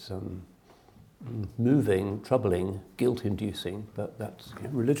moving, troubling, guilt-inducing, but that's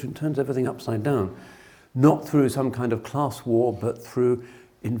religion turns everything upside down, not through some kind of class war, but through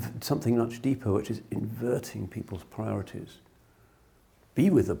something much deeper, which is inverting people's priorities. Be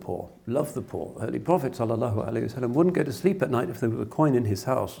with the poor, love the poor. The Holy Prophet ﷺ wouldn't go to sleep at night if there was a coin in his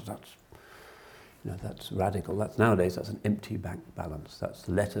house. That's radical. Nowadays that's an empty bank balance. That's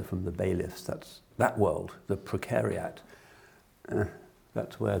the letter from the bailiffs. That's that world, the precariat.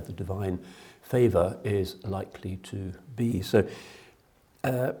 That's where the divine favour is likely to be. So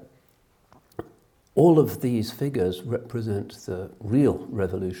all of these figures represent the real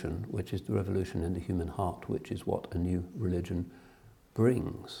revolution, which is the revolution in the human heart, which is what a new religion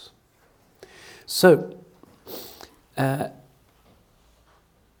brings. So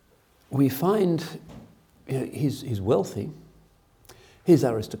we find he's wealthy, he's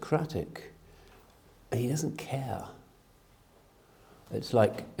aristocratic, and he doesn't care. It's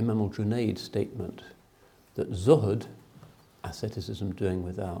like Imam al-Junayd's statement that zuhud, asceticism doing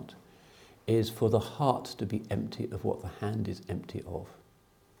without, is for the heart to be empty of what the hand is empty of.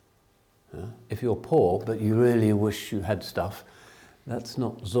 If you're poor, but you really wish you had stuff, that's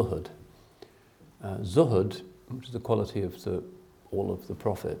not zuhud. Zuhud, which is the quality of all of the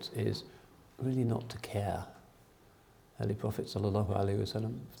prophets, is really not to care. Holy Prophet sallallahu alaihi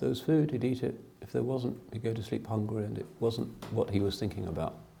wasallam, if there was food, he'd eat it. If there wasn't, he'd go to sleep hungry, and it wasn't what he was thinking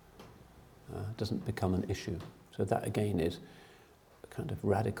about. It doesn't become an issue. So that again is kind of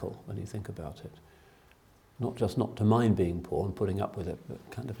radical when you think about it. Not just not to mind being poor and putting up with it, but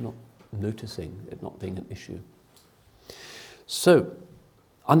kind of not noticing it not being an issue. So,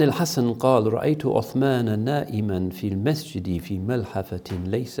 عن الحسن قال رأيت عثمان نائما في المسجد في ملحفة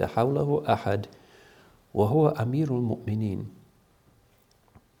ليس حوله أحد وهو أمير المؤمنين.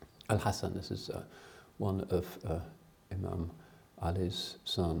 Al-Hasan, this is one of Imam Ali's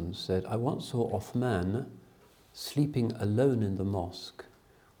sons, said, I once saw Uthman sleeping alone in the mosque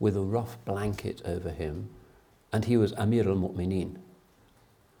with a rough blanket over him, and he was Amir al-Mu'mineen.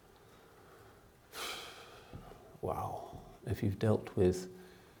 Wow. If you've dealt with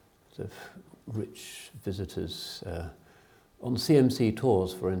sort of rich visitors on CMC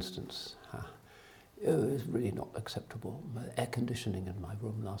tours, for instance, it was really not acceptable. Air conditioning in my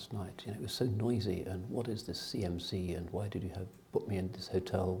room last night, it was so noisy, and what is this CMC, and why did you put me in this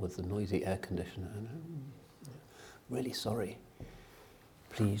hotel with the noisy air conditioner? And really sorry.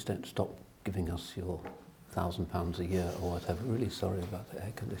 Please don't stop giving us your £1,000 a year or whatever. Really sorry about the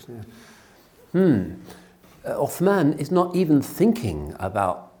air conditioner. Uthman is not even thinking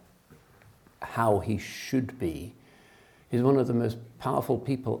about how he should be. He's one of the most powerful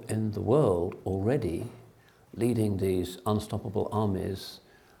people in the world already, leading these unstoppable armies.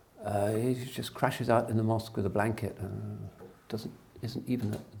 He just crashes out in the mosque with a blanket and isn't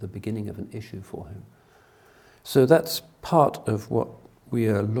even at the beginning of an issue for him. So that's part of what we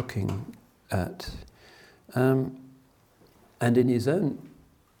are looking at. And in his own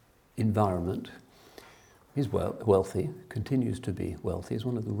environment, he's wealthy, continues to be wealthy. He's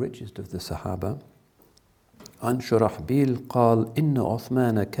one of the richest of the Sahaba. عن شرحبيل قال إن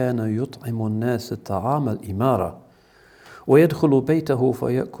عثمان كان يطعم الناس طعام الإمارة ويدخل بيته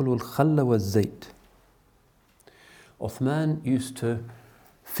فيأكل الخل والزيت. Uthman used to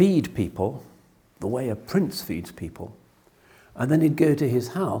feed people the way a prince feeds people, and then he'd go to his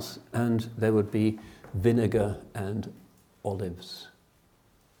house and there would be vinegar and olives.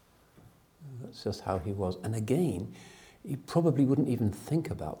 That's just how he was. And again, he probably wouldn't even think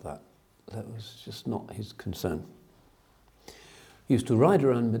about that. That was just not his concern. He used to ride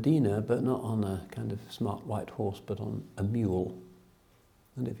around Medina, but not on a kind of smart white horse, but on a mule.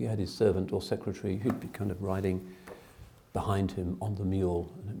 And if you had his servant or secretary, he'd be kind of riding behind him on the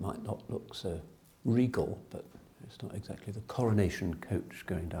mule, and it might not look so regal, but it's not exactly the coronation coach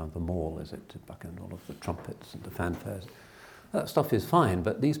going down the mall, is it, to beckon all of the trumpets and the fanfares. That stuff is fine,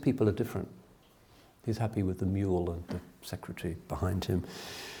 but these people are different. He's happy with the mule and the secretary behind him.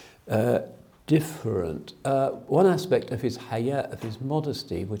 Different. One aspect of his haya, of his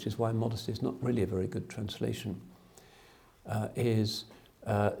modesty, which is why modesty is not really a very good translation, is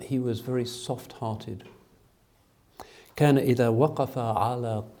he was very soft-hearted. كان إذا وقف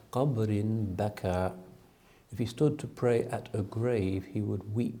على قبر بكى. If he stood to pray at a grave, he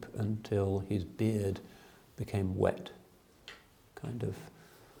would weep until his beard became wet. Kind of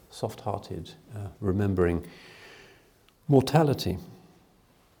soft-hearted, remembering mortality.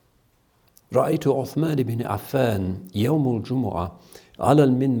 رأيت عثمان بن عفان يوم الجمعة على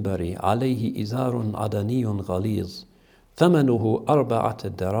المنبر عليه إزار عدني غليظ ثمنه 4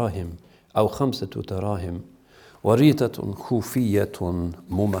 دراهم أو 5 دراهم وريثة خوفية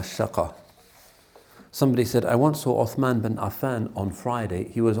ممشقة. Somebody said, I once saw Uthman bin Affan on Friday.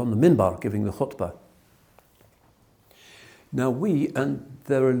 He was on the minbar giving the khutbah. Now and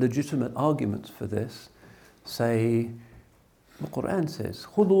there are legitimate arguments for this, say, the Quran says,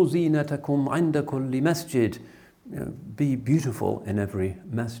 خُذُوا زِينَتَكُمْ عِنْدَ كُلِّ مَسْجِدٍ. Be beautiful in every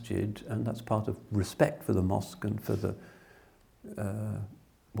masjid, and that's part of respect for the mosque and for the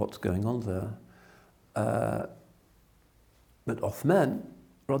what's going on there. But Uthman,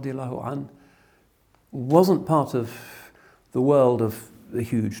 radiallahu anh, wasn't part of the world of the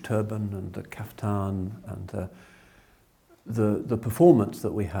huge turban and the kaftan and the performance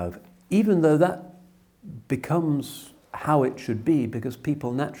that we have, even though that becomes how it should be, because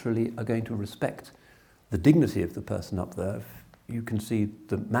people naturally are going to respect the dignity of the person up there. You can see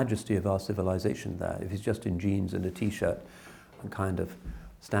the majesty of our civilization there. If he's just in jeans and a t-shirt and kind of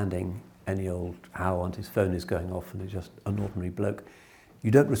standing any old how and his phone is going off and he's just an ordinary bloke,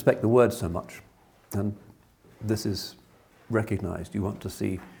 you don't respect the word so much. And this is recognized. You want to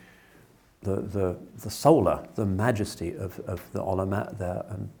see the solar, the majesty of the ulama there,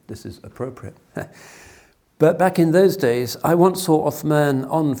 and this is appropriate. But back in those days, I once saw Uthman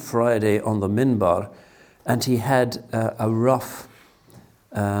on Friday on the minbar, and he had a rough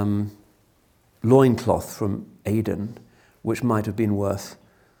loincloth from Aden, which might have been worth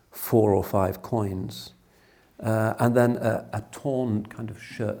 4 or 5 coins, and then a torn kind of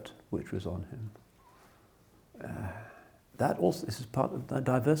shirt which was on him. This is part of the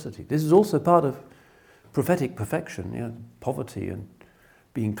diversity. This is also part of prophetic perfection, poverty and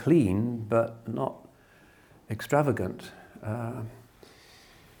being clean, but not extravagant.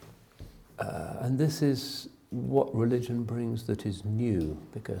 And this is what religion brings that is new,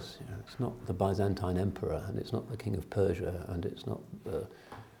 because it's not the Byzantine emperor, and it's not the king of Persia, and it's not the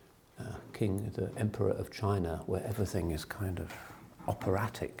emperor of China, where everything is kind of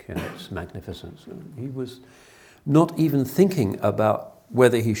operatic in its magnificence. He was not even thinking about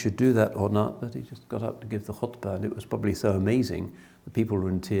whether he should do that or not, but he just got up to give the khutbah, and it was probably so amazing. The people were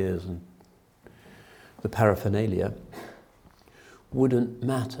in tears, and the paraphernalia wouldn't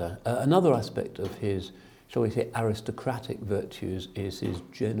matter. Another aspect of his, shall we say, aristocratic virtues is his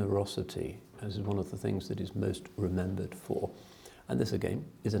generosity. This is one of the things that he's most remembered for. And this, again,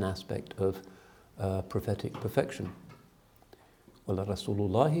 is an aspect of prophetic perfection. وَلَا رَسُولُ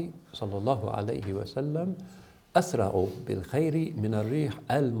اللَّهِ صَلَّى اللَّهُ عَلَيْهِ وَسَلَّمَ أَسْرَعُ بِالْخَيْرِ مِنَ الرِّيحِ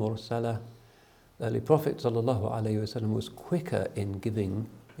الْمُرْسَلَةِ. The Holy Prophet sallallahu alaihi wasallam was quicker in giving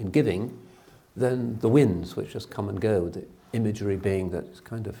than the winds which just come and go, the imagery being that it's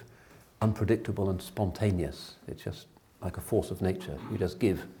kind of unpredictable and spontaneous. It's just like a force of nature. You just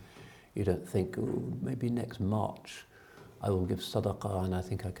give. You don't think, maybe next March I will give sadaqah and I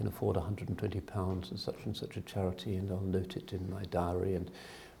think I can afford £120 and such a charity, and I'll note it in my diary and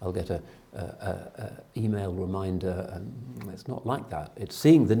I'll get a email reminder. And it's not like that. It's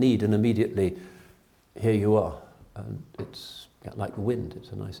seeing the need and immediately here you are. And it's like the wind. It's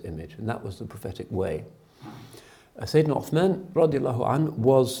a nice image. And that was the prophetic way. Sayyidina Uthman radiallahu an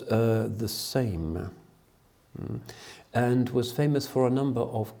was the same, and was famous for a number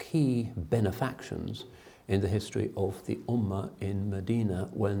of key benefactions in the history of the Ummah in Medina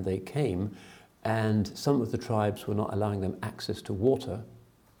when they came, and some of the tribes were not allowing them access to water,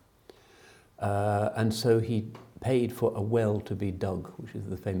 and so he paid for a well to be dug, which is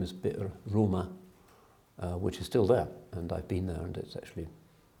the famous Bi'r Ruma, which is still there, and I've been there, and it's actually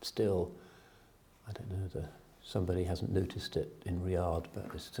still, I don't know, somebody hasn't noticed it in Riyadh, but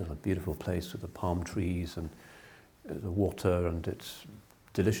it's still a beautiful place with the palm trees and the water, and it's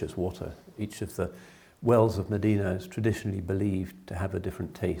delicious water. Each of the wells of Medina is traditionally believed to have a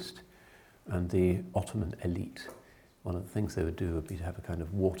different taste, and the Ottoman elite, one of the things they would do would be to have a kind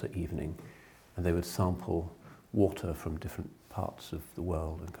of water evening, and they would sample water from different parts of the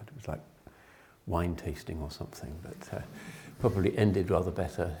world, and kind of, it was like wine tasting or something, but probably ended rather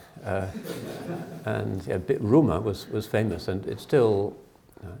better. And Bi'r Ruma was famous, and it's still,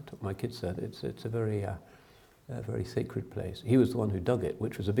 my kids said, it's a very sacred place. He was the one who dug it,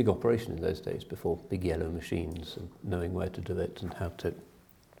 which was a big operation in those days before big yellow machines and knowing where to do it and how to.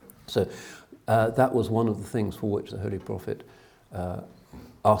 So that was one of the things for which the Holy Prophet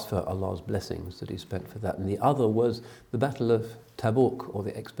asked for Allah's blessings that he spent for that. And the other was the Battle of Tabuk, or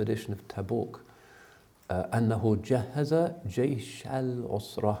the expedition of Tabuk. أنه جهز جيش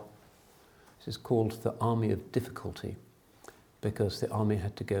العسرة. This is called the Army of Difficulty, because the army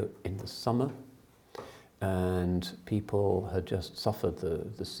had to go in the summer, and people had just suffered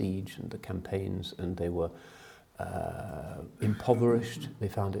the siege and the campaigns, and they were impoverished. They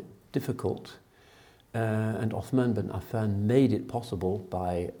found it difficult, and Uthman bin Affan made it possible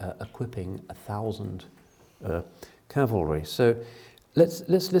by equipping 1,000 cavalry. So let's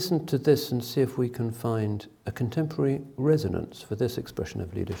listen to this and see if we can find a contemporary resonance for this expression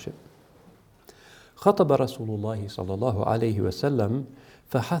of leadership. خطب رسول الله صلى الله عليه وسلم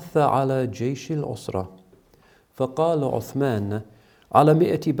فحث على جيش العسرة فقال عثمان على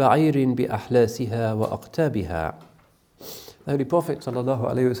 100 بعير بأحلاسها وأقتابها. The Holy Prophet صلى الله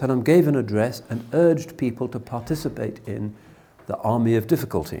عليه وسلم gave an address and urged people to participate in the army of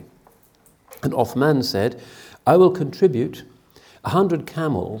difficulty. And Uthman said, I will contribute 100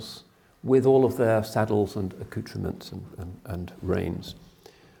 camels with all of their saddles and accoutrements and reins.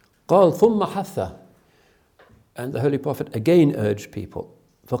 قال ثم حث. And the Holy Prophet again urged people.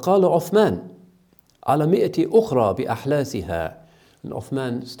 فقال عثمان على 100 أخرى بأحلاسها. And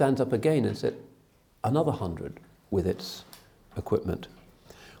Uthman stands up again and said, another 100 with its equipment.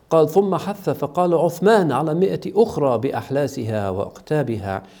 قال ثم حث فقال عثمان على 100 أخرى بأحلاسها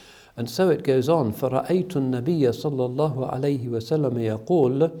وأقتابها. And so it goes on. فرأيت النبي صلى الله عليه وسلم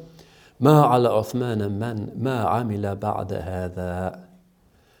يقول ما على عثمان من ما عمل بعد هذا.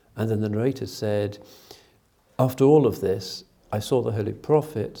 And then the narrator said, after all of this, I saw the Holy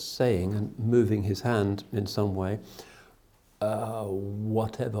Prophet saying and moving his hand in some way,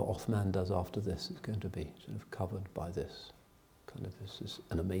 whatever Uthman does after this is going to be sort of covered by this. This is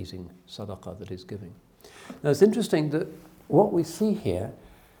an amazing sadaqah that he's giving. Now it's interesting that what we see here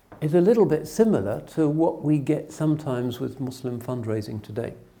is a little bit similar to what we get sometimes with Muslim fundraising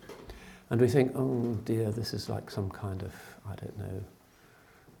today. And we think, oh dear, this is like some kind of, I don't know,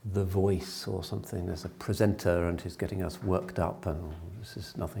 The Voice or something. There's a presenter and he's getting us worked up and this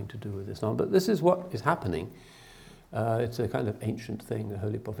is nothing to do with Islam. But this is what is happening. It's a kind of ancient thing. The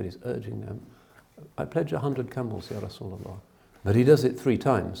Holy Prophet is urging them, I pledge 100 camels, Ya Rasulullah. But he does it 3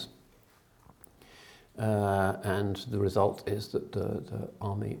 times. And the result is that the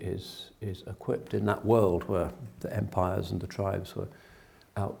army is equipped in that world where the empires and the tribes were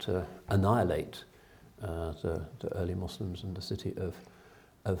out to annihilate the early Muslims in the city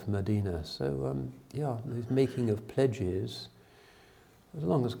of Medina. So, the making of pledges, as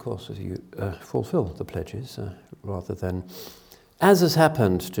long as, of course, as you fulfill the pledges, rather than, as has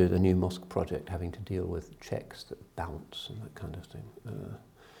happened to the new mosque project, having to deal with checks that bounce and that kind of thing.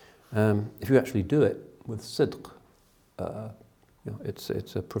 If you actually do it with sidq,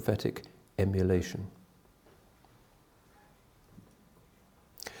 it's a prophetic emulation.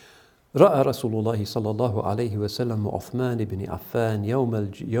 رأى رسول الله صلى الله عليه وسلم عثمان بن عفان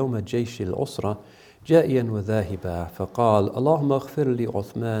يوم جيش العسرة جائيا وذاهبا فقال اللهم اغفر لي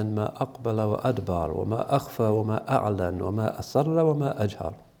عثمان ما أقبل وأدبر وما أخفى وما أعلن وما أسر وما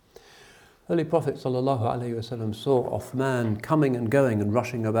أجهر. Holy Prophet صلى الله عليه وسلم saw Uthman coming and going and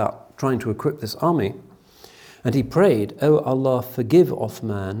rushing about trying to equip this army, and he prayed, O Allah, forgive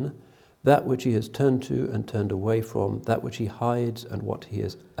Uthman that which he has turned to and turned away from, that which he hides and what he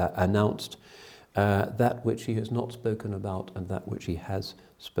has announced, that which he has not spoken about and that which he has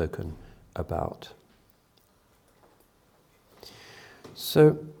spoken about.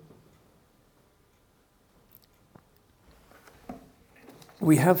 So,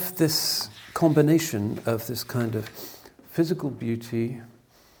 we have this combination of this kind of physical beauty,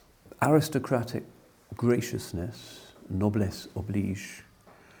 aristocratic graciousness, noblesse oblige,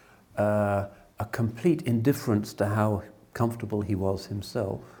 a complete indifference to how comfortable he was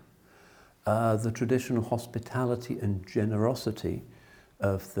himself, the traditional hospitality and generosity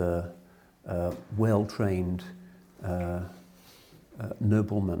of the well-trained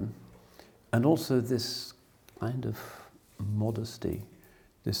nobleman, and also this kind of modesty,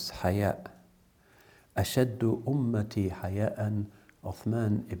 this hayat. أشد أمتي حياء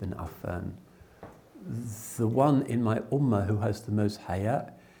Uthman ibn Affan. The one in my ummah who has the most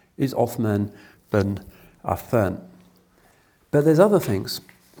hayat is Uthman bin Affan. But there's other things.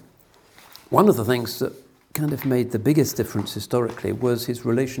 One of the things that kind of made the biggest difference historically was his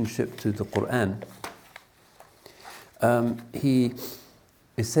relationship to the Quran. He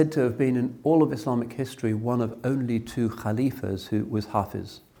is said to have been in all of Islamic history one of only 2 Khalifas who was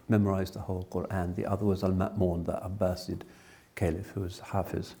Hafiz, memorized the whole Quran. The other was Al-Ma'mun, the Abbasid Caliph, who was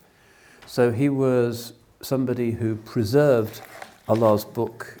Hafiz. So he was somebody who preserved Allah's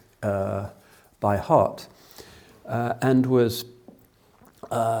book by heart and was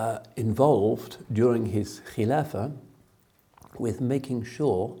involved during his Khilafah with making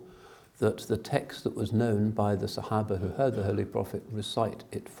sure that the text that was known by the Sahaba who heard the Holy Prophet recite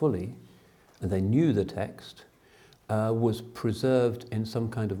it fully, and they knew the text, was preserved in some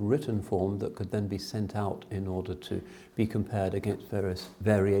kind of written form that could then be sent out in order to be compared against various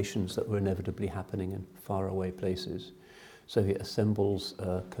variations that were inevitably happening in faraway places. So he assembles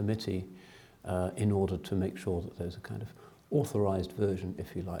a committee in order to make sure that there's a kind of authorized version,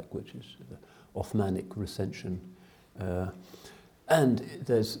 if you like, which is the Uthmanic recension. And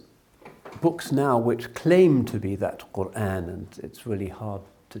there's books now which claim to be that Quran, and it's really hard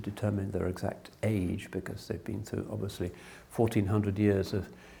to determine their exact age because they've been through, obviously, 1400 years of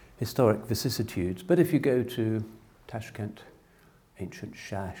historic vicissitudes. But if you go to Tashkent, ancient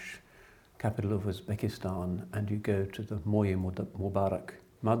Shash, capital of Uzbekistan, and you go to the Moye Mubarak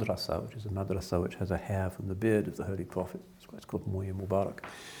Madrasa, which is a madrasa which has a hair from the beard of the Holy Prophet, it's called Moye Mubarak.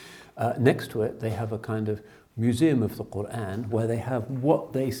 Next to it, they have a kind of museum of the Quran where they have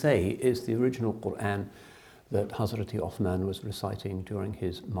what they say is the original Quran that Hazrati Uthman was reciting during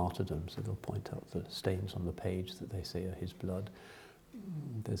his martyrdom. So they'll point out the stains on the page that they say are his blood.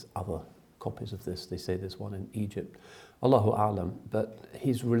 There's other copies of this. They say there's one in Egypt. Allahu A'lam. But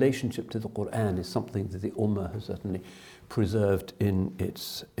his relationship to the Quran is something that the Ummah has certainly preserved in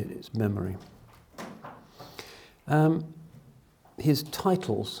its memory. His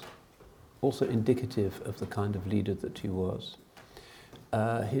titles also indicative of the kind of leader that he was.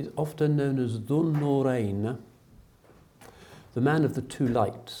 He's often known as Dhun Nurayn, the man of the two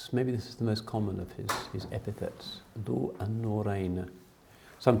lights. Maybe this is the most common of his epithets, Dhu an-Nurayn.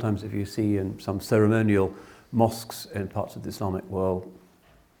 Sometimes if you see in some ceremonial mosques in parts of the Islamic world,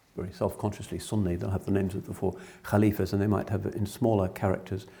 very self-consciously Sunni, they'll have the names of the four Khalifas, and they might have in smaller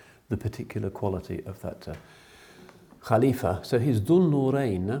characters the particular quality of that Khalifa. So he's Dhun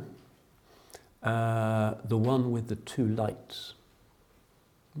Nurayn, the one with the two lights.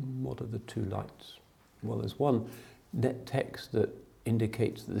 What are the two lights? Well, there's one net text that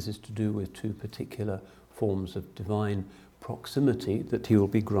indicates that this is to do with two particular forms of divine proximity that he will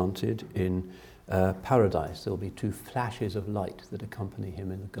be granted in paradise. There will be two flashes of light that accompany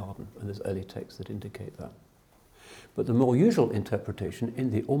him in the garden, and there's early texts that indicate that. But the more usual interpretation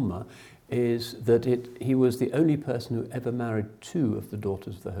in the Ummah is that he was the only person who ever married two of the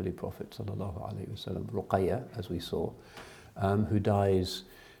daughters of the Holy Prophet ﷺ, Ruqayya, as we saw, who dies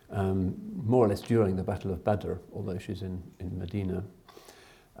more or less during the Battle of Badr, although she's in Medina,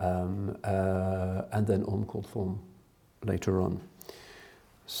 and then Kulthum later on.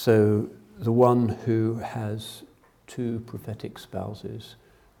 So the one who has two prophetic spouses,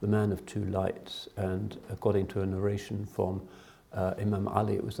 the man of two lights, and according to a narration from Imam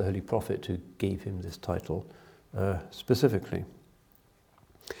Ali, it was the Holy Prophet who gave him this title specifically.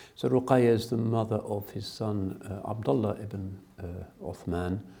 So Ruqayya is the mother of his son Abdullah ibn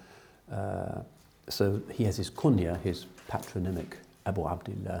Uthman. So he has his kunya, his patronymic, Abu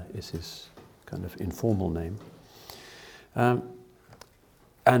Abdillah is his kind of informal name.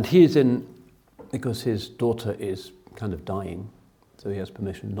 And he is in, because his daughter is kind of dying, so he has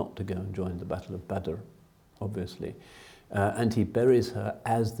permission not to go and join the Battle of Badr, obviously. And he buries her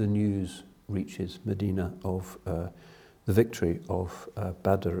as the news reaches Medina of the victory of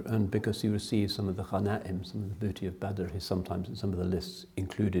Badr. And because he receives some of the ghanaim, some of the booty of Badr, he's sometimes in some of the lists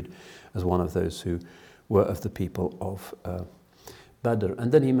included as one of those who were of the people of Badr.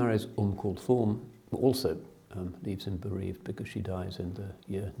 And then he marries Kulthum, who also leaves him bereaved because she dies in the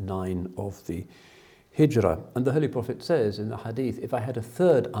year 9 of the Hijrah. And the Holy Prophet says in the hadith, if I had a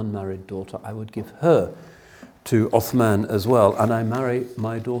third unmarried daughter, I would give her to Uthman as well, and I marry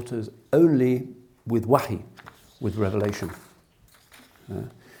my daughters only with wahi, with revelation.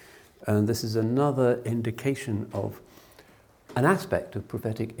 And this is another indication of an aspect of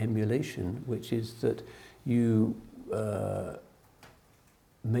prophetic emulation, which is that you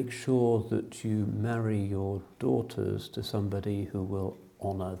make sure that you marry your daughters to somebody who will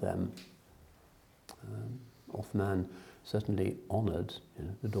honour them. Uthman certainly honoured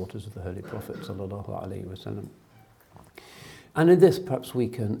the daughters of the Holy Prophet ﷺ. And in this, perhaps we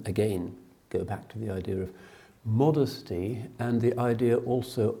can again go back to the idea of modesty and the idea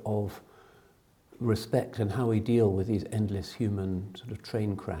also of respect and how we deal with these endless human sort of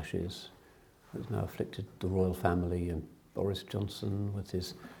train crashes that's now afflicted the royal family, and Boris Johnson with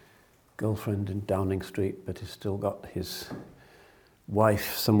his girlfriend in Downing Street, but he's still got his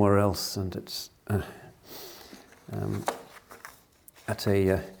wife somewhere else, and it's at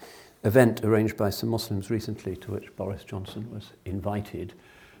a event arranged by some Muslims recently to which Boris Johnson was invited.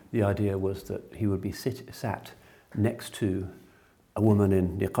 The idea was that he would be sat next to a woman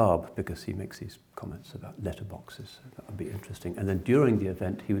in niqab, because he makes these comments about letterboxes. So that would be interesting. And then during the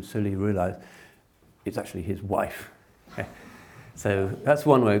event, he would slowly realise it's actually his wife. So that's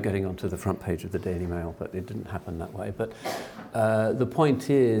one way of getting onto the front page of the Daily Mail, but it didn't happen that way. But the point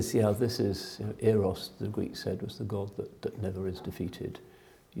is, this is Eros, the Greeks said, was the god that never is defeated.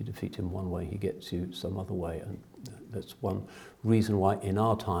 You defeat him one way, he gets you some other way. And that's one reason why in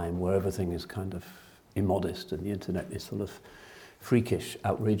our time, where everything is kind of immodest and the internet is full of freakish,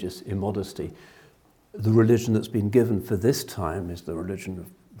 outrageous immodesty, the religion that's been given for this time is the religion of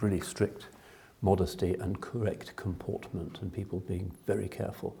really strict modesty and correct comportment, and people being very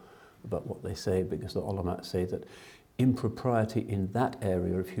careful about what they say, because the ulama say that impropriety in that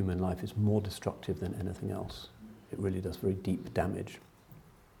area of human life is more destructive than anything else. It really does very deep damage.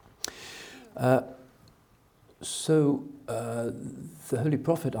 So the Holy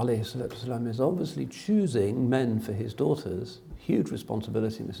Prophet ﷺ is obviously choosing men for his daughters, huge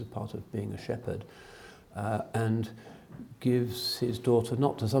responsibility, and this is part of being a shepherd, and gives his daughter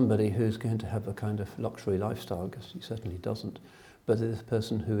not to somebody who's going to have a kind of luxury lifestyle, because he certainly doesn't, but this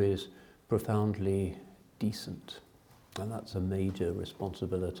person who is profoundly decent. And that's a major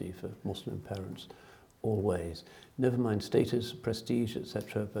responsibility for Muslim parents, always. Never mind status, prestige,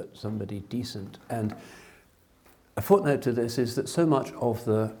 etc., but somebody decent. And a footnote to this is that so much of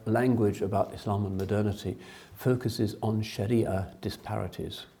the language about Islam and modernity focuses on Sharia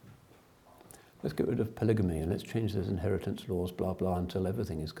disparities. let's get rid of polygamy and let's change those inheritance laws, blah, blah, until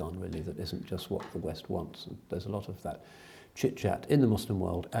everything is gone, really, that isn't just what the West wants. And there's a lot of that chit-chat in the Muslim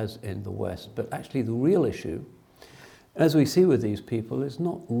world as in the West. But actually the real issue, as we see with these people, is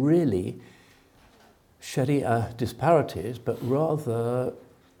not really Sharia disparities, but rather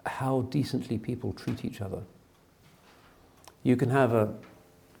how decently people treat each other. You can have a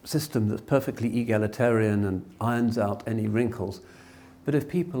system that's perfectly egalitarian and irons out any wrinkles, but if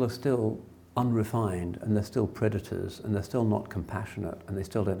people are still unrefined and they're still predators and they're still not compassionate and they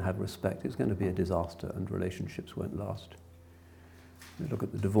still don't have respect, it's going to be a disaster and relationships won't last. You look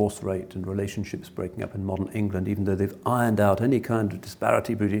at the divorce rate and relationships breaking up in modern England, even though they've ironed out any kind of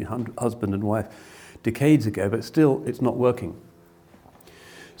disparity between husband and wife decades ago, but still it's not working.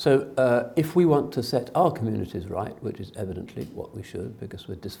 So if we want to set our communities right, which is evidently what we should, because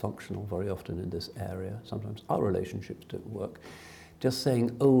we're dysfunctional very often in this area, sometimes our relationships don't work, just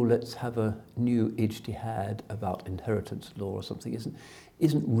saying, oh, let's have a new ijtihad about inheritance law or something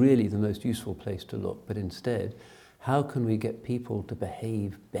isn't really the most useful place to look, but instead, how can we get people to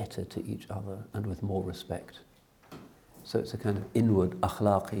behave better to each other and with more respect? So it's a kind of inward,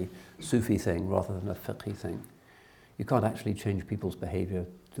 akhlaqi, Sufi thing rather than a fiqhi thing. You can't actually change people's behavior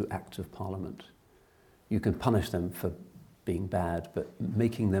through acts of parliament. You can punish them for being bad, but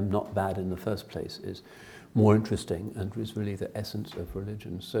making them not bad in the first place is more interesting and is really the essence of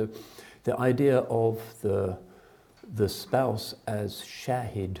religion. So the idea of the spouse as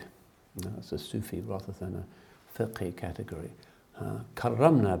shahid, as a Sufi rather than a fiqhi category,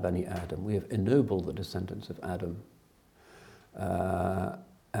 karramna bani Adam, we have ennobled the descendants of Adam.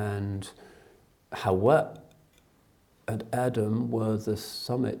 And Hawa and Adam were the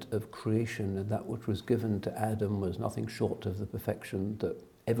summit of creation, and that which was given to Adam was nothing short of the perfection that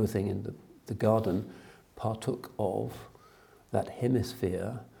everything in the garden partook of. That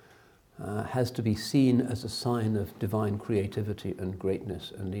hemisphere has to be seen as a sign of divine creativity and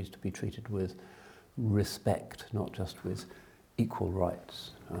greatness and needs to be treated with respect, not just with equal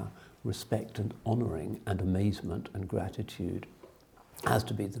rights. Respect and honouring and amazement and gratitude has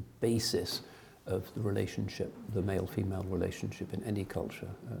to be the basis of the relationship, the male-female relationship in any culture.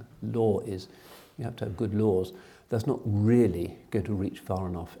 Law is, you have to have good laws. That's not really going to reach far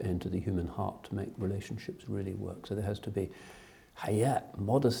enough into the human heart to make relationships really work. So there has to be hayat,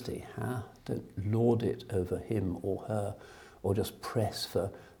 modesty. Don't lord it over him or her or just press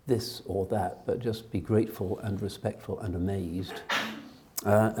for this or that, but just be grateful and respectful and amazed.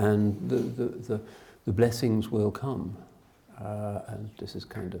 And the blessings will come. And this is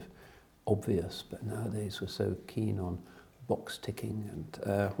kind of obvious, but nowadays we're so keen on box ticking,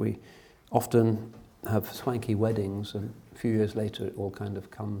 and we often have swanky weddings, and a few years later it all kind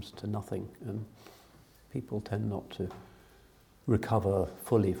of comes to nothing, and people tend not to recover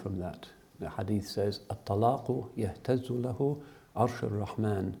fully from that. The hadith says, "At-talaqu yahtazzu lahu arsh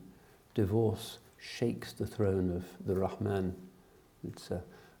ar-Rahman." Divorce shakes the throne of the Rahman. It's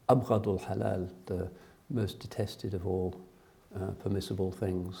abghadul halal, the most detested of all permissible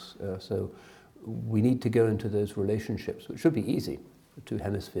things. So we need to go into those relationships, which should be easy. The two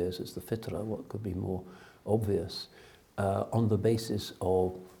hemispheres, it's the fitrah, what could be more obvious, on the basis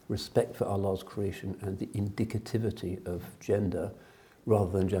of respect for Allah's creation and the indicativity of gender,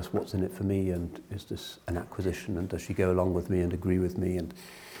 rather than just what's in it for me and is this an acquisition and does she go along with me and agree with me and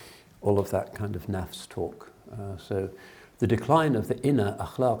all of that kind of nafs talk. So the decline of the inner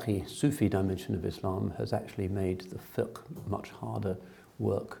akhlaqi Sufi dimension of Islam has actually made the fiqh much harder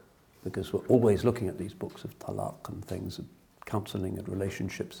work, because we're always looking at these books of talaq and things, and counselling and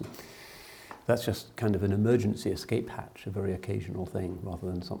relationships. And that's just kind of an emergency escape hatch, a very occasional thing, rather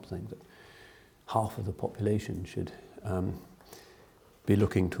than something that half of the population should be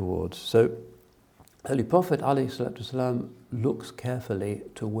looking towards. So Holy Prophet ﷺ looks carefully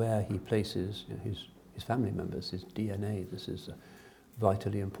to where he places his family members, his DNA. This is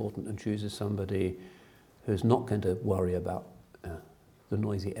vitally important, and chooses somebody who's not going to worry about the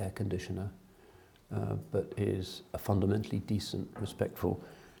noisy air conditioner, but is a fundamentally decent, respectful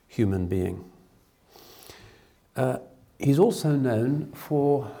human being. He's also known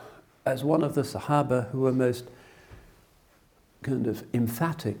as one of the Sahaba who were most kind of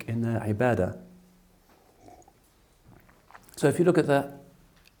emphatic in their ibadah. So if you look at the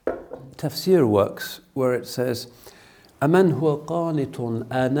tafsir works where it says, أَمَنْ هُوَ قَانِتٌ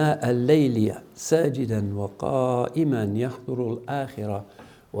آنَاءَ اللَّيْلِ سَاجِدًا وَقَائِمًا يَحْضُرُ الْآخِرَةَ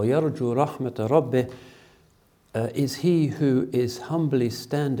وَيَرْجُو رَحْمَةَ رَبِّهِ, is he who is humbly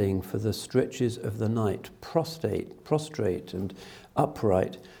standing for the stretches of the night, prostrate and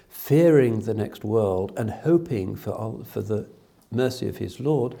upright, fearing the next world and hoping for the mercy of his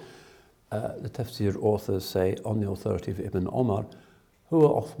Lord, the tafsir authors say, on the authority of Ibn Omar,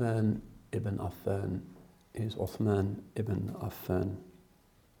 Huwa Uthman ibn Affan, is Uthman ibn Affan.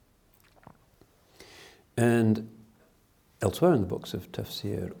 And elsewhere in the books of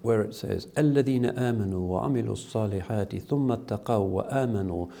tafsir, where it says, الَّذِينَ آمَنُوا وَعَمِلُوا الصَّالِحَاتِ ثُمَّ اتَّقَوْا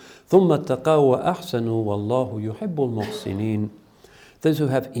وَآمَنُوا ثُمَّ اتَّقَوْا وَأَحْسَنُوا وَاللَّهُ يُحِبُّ الْمُحْسِنِينَ. Those who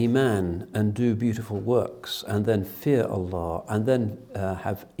have iman and do beautiful works and then fear Allah and then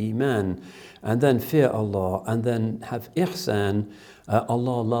have iman and then fear Allah and then have ihsan,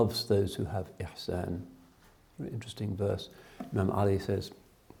 Allah loves those who have ihsan. Very interesting verse. Imam Ali says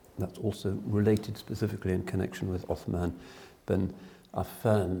that's also related specifically in connection with Uthman bin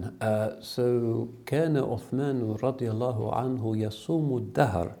Affan. So كان عثمان رضي الله عنه يصوم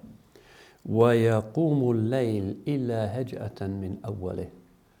الدهر وَيَقُومُ اللَّيْلِ إِلَّا هَجْأَةً مِنْ أَوَّلِهِ.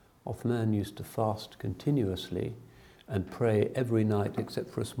 Uthman used to fast continuously and pray every night except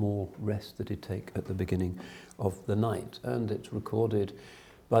for a small rest that he'd take at the beginning of the night. And it's recorded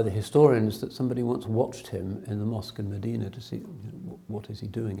by the historians that somebody once watched him in the mosque in Medina to see what is he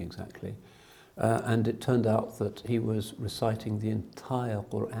doing exactly. And it turned out that he was reciting the entire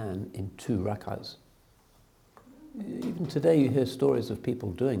Quran in 2 rak'ahs. Even today you hear stories of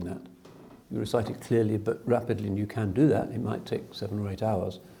people doing that. You recite it clearly but rapidly, and you can do that. It might take 7 or 8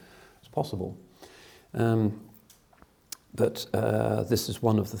 hours. It's possible. But this is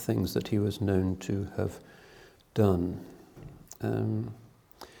one of the things that he was known to have done.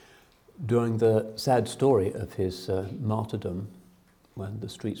 During the sad story of his martyrdom, when the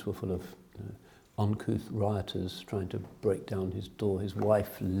streets were full of uncouth rioters trying to break down his door, his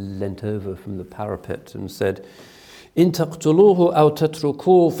wife leant over from the parapet and said, إن تقتلوه أو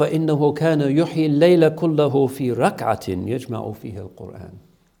تتركوه فإنه كان يحيي الليل كله في ركعة يجمع فيها القرآن.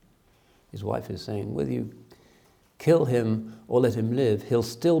 His wife is saying, whether you kill him or let him live, he'll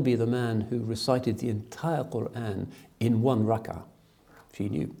still be the man who recited the entire Quran in 1 rak'ah. She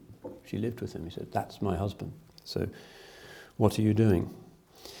knew. She lived with him. He said, that's my husband. So what are you doing?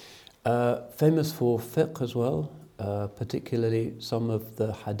 Famous for fiqh as well. Particularly some of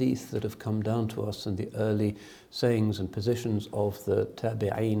the hadith that have come down to us and the early sayings and positions of the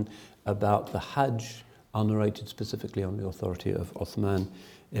tabi'een about the Hajj are narrated specifically on the authority of Uthman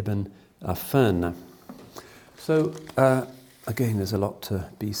ibn Affan. So again, there's a lot to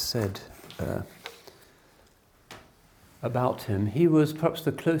be said about him. He was perhaps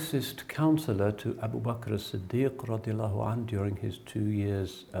the closest counsellor to Abu Bakr as-Siddiq radiallahu anhu during his 2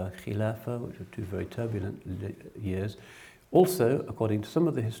 years khilafah, which were 2 very turbulent years. Also, according to some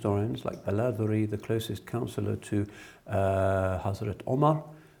of the historians, like Baladhuri, the closest counsellor to Hazrat Omar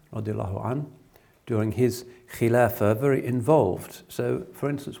radiallahu anhu during his khilafah, very involved. So, for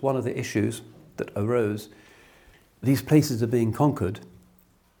instance, one of the issues that arose, these places are being conquered.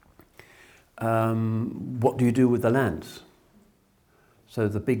 What do you do with the lands? So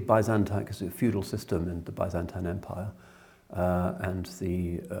the big Byzantine, because it's a feudal system in the Byzantine Empire, and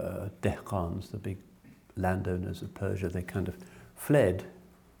the Dehqans, the big landowners of Persia, they kind of fled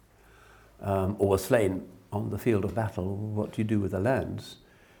or were slain on the field of battle. What do you do with the lands?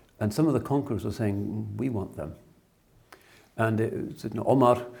 And some of the conquerors were saying, we want them. And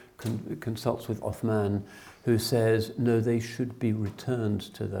Omar consults with Uthman, who says, no, they should be returned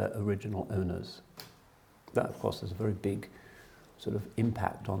to their original owners. That, of course, has a very big sort of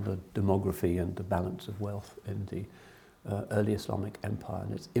impact on the demography and the balance of wealth in the early Islamic empire,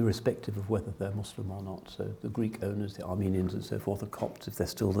 and it's irrespective of whether they're Muslim or not. So the Greek owners, the Armenians and so forth, the Copts, if they're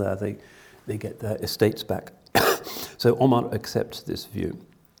still there, they get their estates back. So Omar accepts this view.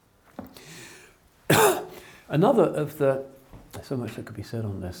 Another of the, so much that could be said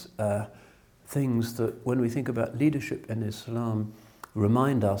on this, things that when we think about leadership in Islam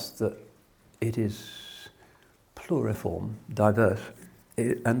remind us that it is pluriform, diverse.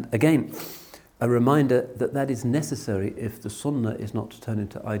 And again, a reminder that that is necessary if the Sunnah is not to turn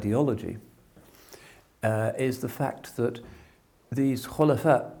into ideology, is the fact that these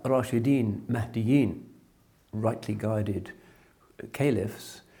Khulafa, Rashideen, Mahdiyin, rightly guided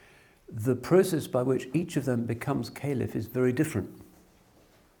caliphs, the process by which each of them becomes caliph is very different.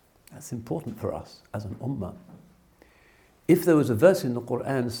 That's important for us as an ummah. If there was a verse in the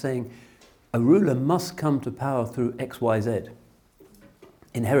Quran saying a ruler must come to power through X, Y, Z,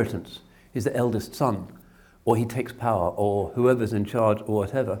 inheritance, he's the eldest son, or he takes power, or whoever's in charge, or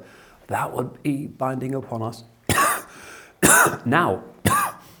whatever, that would be binding upon us. Now,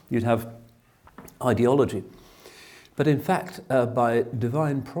 you'd have ideology. But in fact, by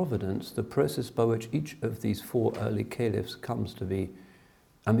divine providence, the process by which each of these 4 early caliphs comes to be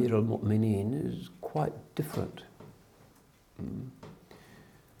Amir al-Mu'mineen is quite different.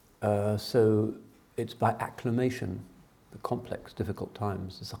 So it's by acclamation, the complex, difficult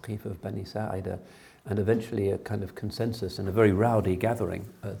times, the Saqifa of Bani Sa'ida, and eventually a kind of consensus in a very rowdy gathering,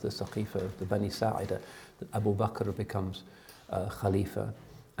 the Saqifa of the Bani Sa'ida, that Abu Bakr becomes Khalifa.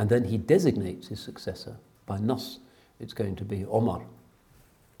 And then he designates his successor. By Nas, it's going to be Omar,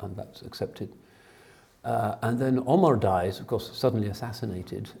 and that's accepted. And then Omar dies, of course, suddenly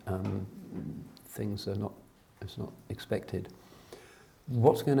assassinated. Things are not, it's not expected.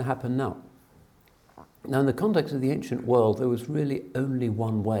 What's going to happen now? Now, in the context of the ancient world, there was really only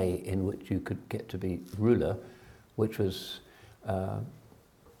one way in which you could get to be ruler, which was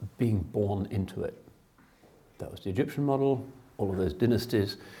being born into it. That was the Egyptian model, all of those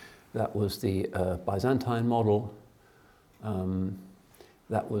dynasties. That was the Byzantine model.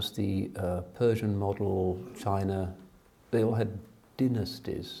 That was the Persian model, China. They all had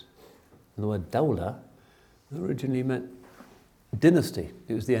dynasties. And the word dawla originally meant dynasty.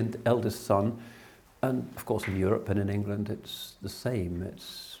 It was the eldest son. And of course in Europe and in England it's the same.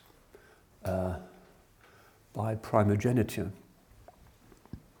 It's by primogeniture.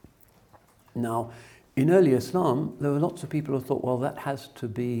 Now, in early Islam, there were lots of people who thought, well, that has to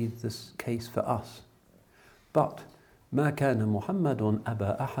be this case for us. But ما كان محمد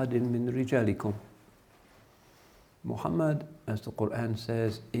أبا أحد من رجالكم. Muhammad, as the Quran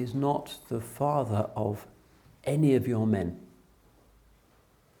says, is not the father of any of your men.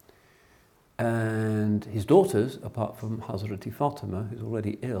 And his daughters, apart from Hazrati Fatima, who's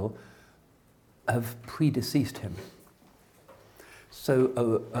already ill, have predeceased him. So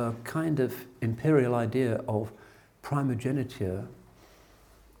a kind of imperial idea of primogeniture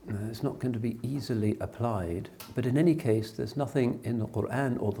is not going to be easily applied. But in any case, there's nothing in the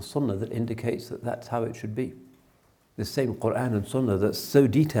Quran or the Sunnah that indicates that that's how it should be. The same Quran and Sunnah that's so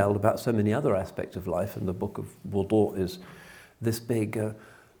detailed about so many other aspects of life, and the book of Wudu is this big,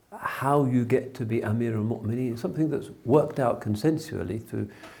 how you get to be Amir al-Mu'mineen, something that's worked out consensually through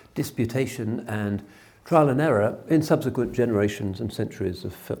disputation and trial and error in subsequent generations and centuries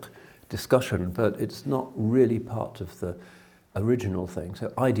of fiqh discussion, but it's not really part of the original thing.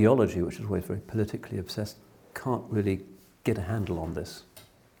 So ideology, which is always very politically obsessed, can't really get a handle on this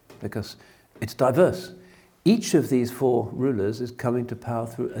because it's diverse. Each of these four rulers is coming to power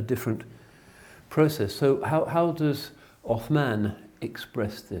through a different process. So how does Uthman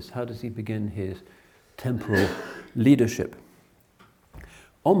express this? How does he begin his temporal leadership?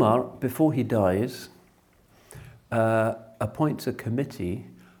 Omar, before he dies, appoints a committee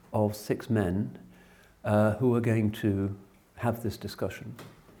of 6 men who are going to have this discussion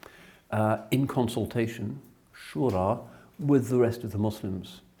in consultation, shura, with the rest of the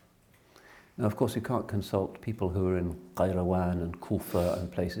Muslims. Now, of course, you can't consult people who are in Qayrawan and Kufa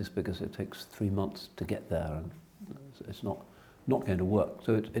and places because it takes 3 months to get there, and it's not going to work.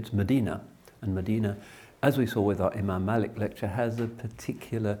 So it's Medina, and Medina, as we saw with our Imam Malik lecture, has a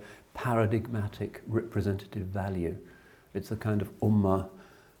particular paradigmatic representative value. It's a kind of ummah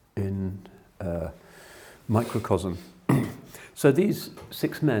in microcosm. So these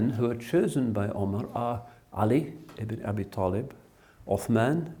 6 men who are chosen by Omar are Ali ibn Abi Talib,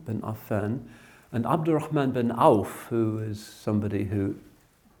 Uthman bin Affan, and Abdurrahman bin Auf, who is somebody who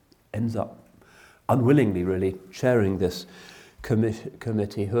ends up unwillingly really chairing this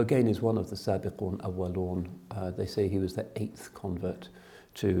committee, who again is one of the Sabiqun Awwalun. They say he was the 8th convert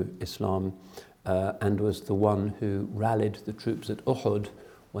to Islam and was the one who rallied the troops at Uhud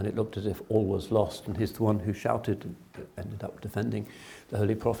when it looked as if all was lost, and he's the one who shouted and ended up defending the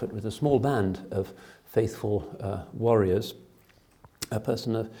Holy Prophet with a small band of faithful warriors, a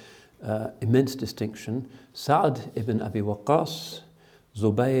person of immense distinction. Sa'd ibn Abi Waqqas,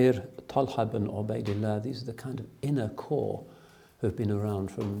 Zubayr, Talha bin Ubaidillah, these are the kind of inner core who have been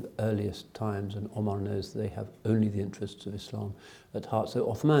around from the earliest times, and Omar knows they have only the interests of Islam at heart. So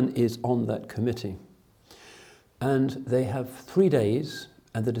Uthman is on that committee. And they have 3 days,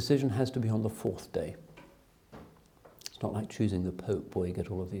 and the decision has to be on the 4th day. It's not like choosing the Pope, where you get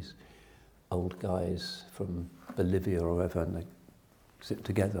all of these old guys from Bolivia or wherever, and they sit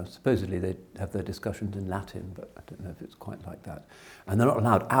together. Supposedly they have their discussions in Latin, but I don't know if it's quite like that. And they're not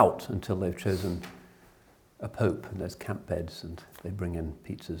allowed out until they've chosen a pope, and there's camp beds, and they bring in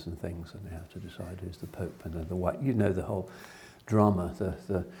pizzas and things, and they have to decide who's the pope, and then the white. You know the whole drama,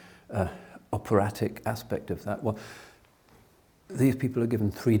 the operatic aspect of that. Well, these people are given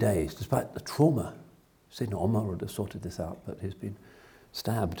 3 days, despite the trauma. Sayyidina Umar would have sorted this out, but he's been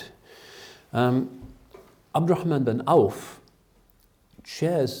stabbed. Abdurrahman bin Auf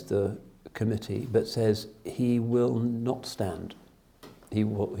chairs the committee, but says he will not stand. He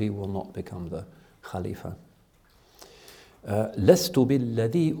will not become the Khalifa. لست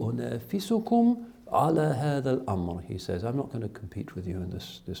بالذي أنافسكم على هذا الأمر. He says, I'm not going to compete with you in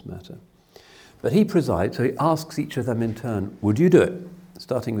this matter. But he presides, so he asks each of them in turn, would you do it?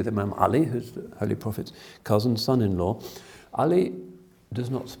 Starting with Imam Ali, who's the Holy Prophet's cousin, son-in-law. Ali does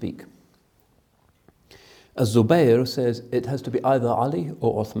not speak. Az-Zubayr says it has to be either Ali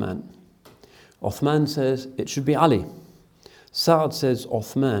or Uthman. Uthman says it should be Ali. Sa'd says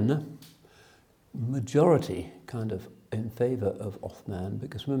Uthman. Majority kind of in favour of Uthman,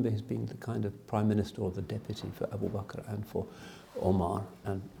 because remember he's been the kind of prime minister or the deputy for Abu Bakr and for Omar,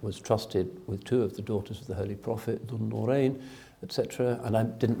 and was trusted with two of the daughters of the Holy Prophet, Dhul Nurayn, etc. And I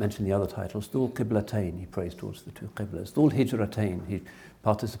didn't mention the other titles. Dhul Qiblatain, he prays towards the two Qiblas. Dhul Hijratain, he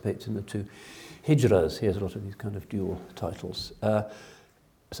participates in the two Hijras. He has a lot of these kind of dual titles.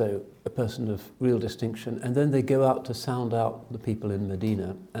 So a person of real distinction. And then they go out to sound out the people in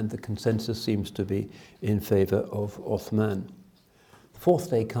Medina, and the consensus seems to be in favour of Uthman. The fourth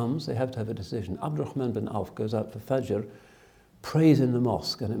day comes, they have to have a decision. Abdurrahman bin Auf goes out for Fajr, prays in the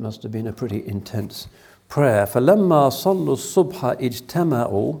mosque, and it must have been a pretty intense prayer. فَلَمَّا صَلُّوا الصُّبْحَ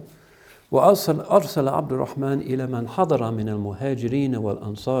اجْتَمَعُوا وأرسل عبد الرحمن إلى من حضر من المهاجرين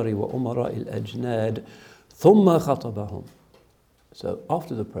والأنصار وأمراء الأجناد ثم خطبهم. So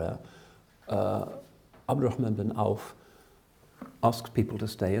after the prayer, Abdurrahman bin Auf asks people to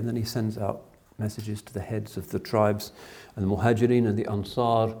stay, and then he sends out messages to the heads of the tribes and the Muhajirin and the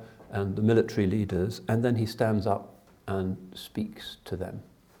Ansar and the military leaders, and then he stands up and speaks to them.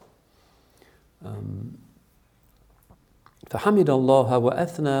 فحمد الله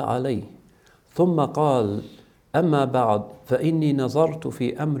وأثنى عليه ثم قال أما بعد فإني نظرت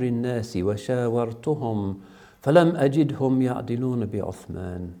في أمر الناس وشاورتهم فلم أجدهم يعدلون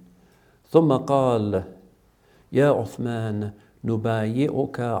بعثمان ثم قال يا عثمان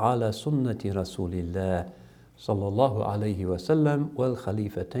نبايعك على سنة رسول الله صلى الله عليه وسلم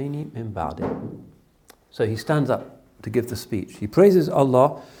والخليفتين من بعده. So he stands up to give the speech. He praises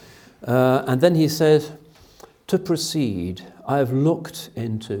Allah, and then he says, to proceed, I have looked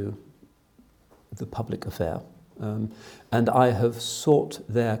into the public affair, and I have sought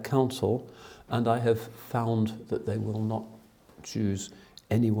their counsel, and I have found that they will not choose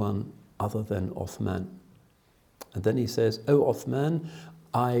anyone other than Uthman. And then he says, O Uthman,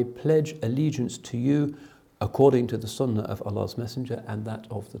 I pledge allegiance to you according to the sunnah of Allah's Messenger and that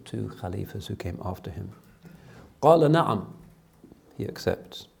of the two Khalifas who came after him. قال نعم, he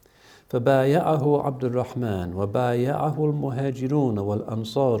accepts. فبايعه عبد الرحمن وبايعه المهاجرون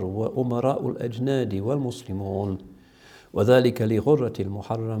والأنصار وأمراء الأجناد والمسلمون وذلك لغرة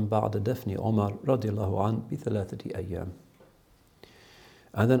المحرم بعد دفن عمر رضي الله عنه بثلاثة أيام.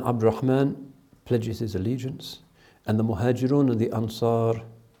 And then Abdul Rahman pledges his allegiance, and the Muhajirun and the Ansar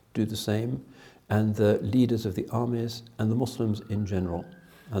do the same, and the leaders of the armies and the Muslims in general.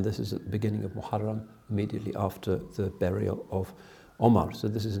 And this is at the beginning of Muharram, immediately after the burial of Omar. So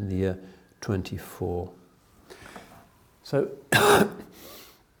this is in the year 24. So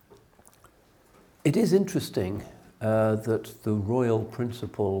it is interesting that the royal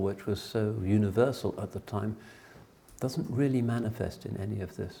principle, which was so universal at the time, doesn't really manifest in any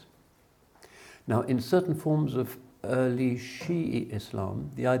of this. Now, in certain forms of early Shi'i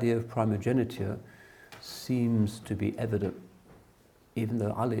Islam, the idea of primogeniture seems to be evident, even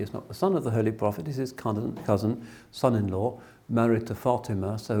though Ali is not the son of the Holy Prophet, he's his cousin, son-in-law, married to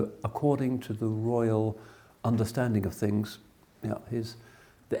Fatima. So according to the royal understanding of things, he's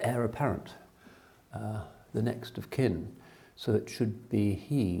the heir apparent, the next of kin. So it should be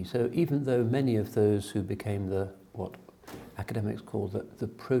he. So even though many of those who became what academics call the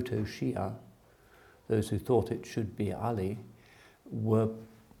proto-Shia, those who thought it should be Ali, were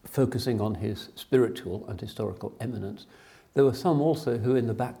focusing on his spiritual and historical eminence, there were some also who in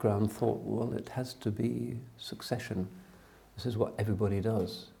the background thought, well, it has to be succession. This is what everybody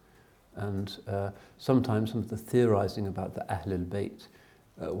does. And sometimes some of the theorizing about the Ahlul Bayt,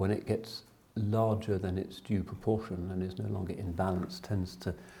 when it gets larger than its due proportion and is no longer in balance, tends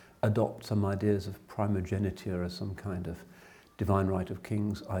to adopt some ideas of primogeniture as some kind of divine right of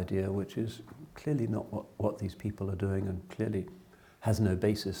kings idea, which is clearly not what these people are doing and clearly has no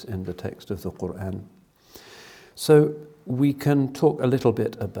basis in the text of the Quran. So we can talk a little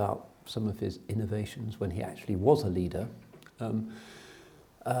bit about some of his innovations when he actually was a leader.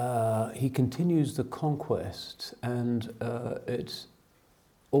 He continues the conquest, and it's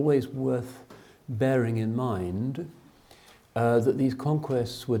always worth bearing in mind that these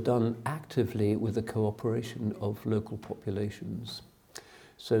conquests were done actively with the cooperation of local populations.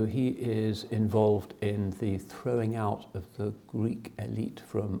 So he is involved in the throwing out of the Greek elite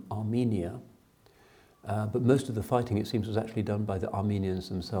from Armenia, But most of the fighting, it seems, was actually done by the Armenians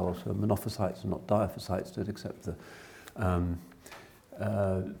themselves. So Monophysites and not Diophysites did accept the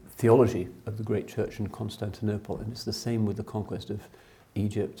theology of the great church in Constantinople. And it's the same with the conquest of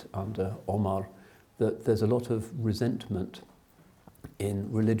Egypt under Omar, that there's a lot of resentment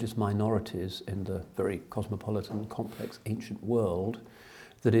in religious minorities in the very cosmopolitan, complex, ancient world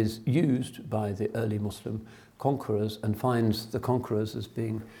that is used by the early Muslim conquerors and finds the conquerors as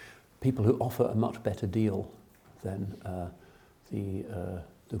being people who offer a much better deal than the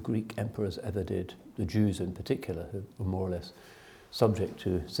Greek emperors ever did, the Jews in particular, who were more or less subject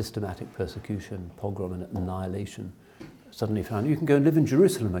to systematic persecution, pogrom and annihilation, suddenly found you can go and live in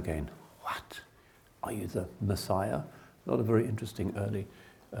Jerusalem again. What? Are you the Messiah? A lot of very interesting early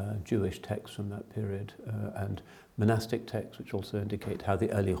Jewish texts from that period and monastic texts which also indicate how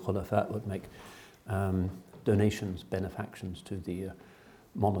the early Khulafat would make donations, benefactions to the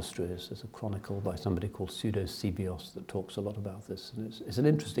monasteries. There's a chronicle by somebody called Pseudo-Cebios that talks a lot about this. And it's an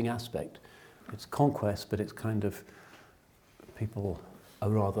interesting aspect. It's conquest, but it's kind of, people are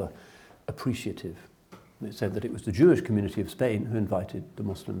rather appreciative. It said that it was the Jewish community of Spain who invited the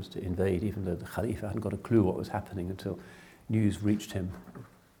Muslims to invade, even though the Khalifa hadn't got a clue what was happening until news reached him. It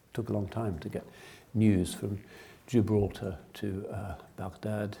took a long time to get news from Gibraltar to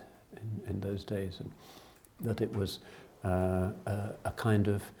Baghdad in those days, and that it was a kind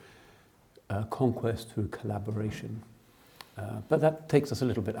of conquest through collaboration. But that takes us a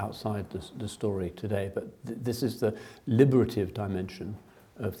little bit outside the story today, but this is the liberative dimension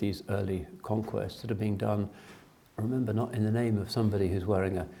of these early conquests that are being done, remember, not in the name of somebody who's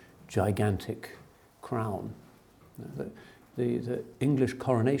wearing a gigantic crown. The English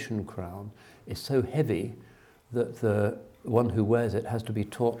coronation crown is so heavy that the one who wears it has to be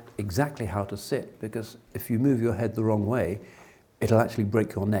taught exactly how to sit, because if you move your head the wrong way, it'll actually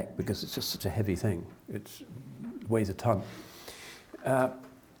break your neck because it's just such a heavy thing. It weighs a ton.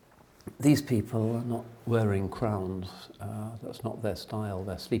 These people are not wearing crowns. That's not their style.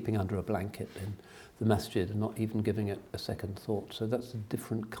 They're sleeping under a blanket in the masjid and not even giving it a second thought. So that's a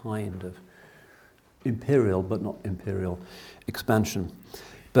different kind of imperial, but not imperial, expansion.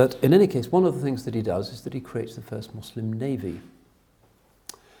 But in any case, one of the things that he does is that he creates the first Muslim navy.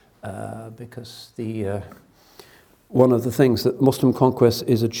 Because one of the things that Muslim conquest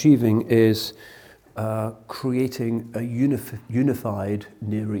is achieving is creating a unified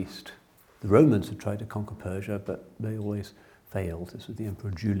Near East. The Romans had tried to conquer Persia, but they always failed. This was the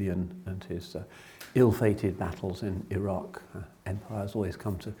Emperor Julian and his ill-fated battles in Iraq. Empires always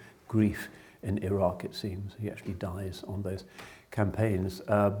come to grief in Iraq, it seems. He actually dies on those campaigns.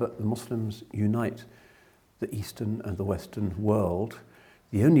 But the Muslims unite the Eastern and the Western world.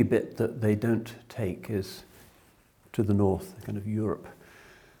 The only bit that they don't take is to the north, kind of Europe.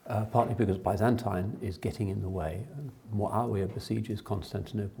 Partly because Byzantine is getting in the way. Muawiyah besieges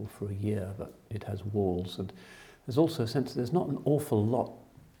Constantinople for a year, but it has walls. And there's also a sense that there's not an awful lot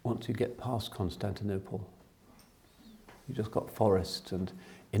once you get past Constantinople. You just got forests, and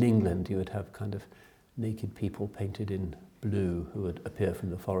in England you would have kind of naked people painted in blue who would appear from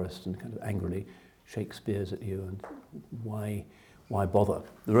the forest and kind of angrily shake spears at you, and why bother?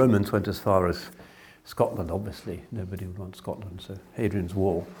 The Romans went as far as Scotland, obviously. Nobody would want Scotland, so Hadrian's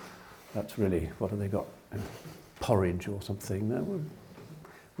Wall, that's really, what have they got? Porridge or something. No, we'd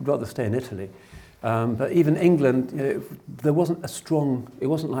rather stay in Italy. But even England, there wasn't a strong, it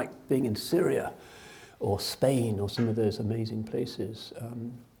wasn't like being in Syria or Spain or some of those amazing places.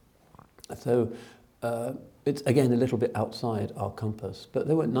 So it's, again, a little bit outside our compass, but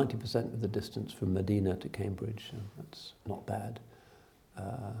they went 90% of the distance from Medina to Cambridge, so that's not bad.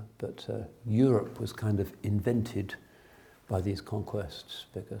 But Europe was kind of invented by these conquests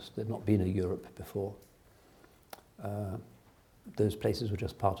because there'd not been a Europe before. Those places were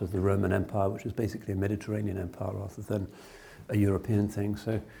just part of the Roman Empire, which was basically a Mediterranean empire rather than a European thing.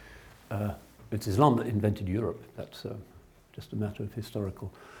 So it's Islam that invented Europe. That's just a matter of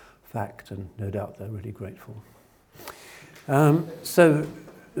historical fact, and no doubt they're really grateful. So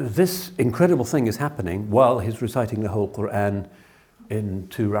this incredible thing is happening while he's reciting the whole Quran in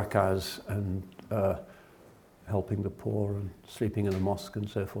 2 rak'ahs and helping the poor and sleeping in a mosque and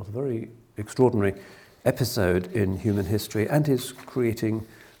so forth. A very extraordinary episode in human history, and is creating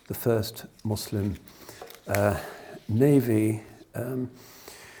the first Muslim navy. And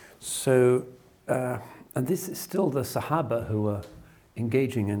this is still the Sahaba who are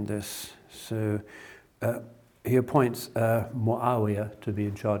engaging in this. So he appoints Muawiyah to be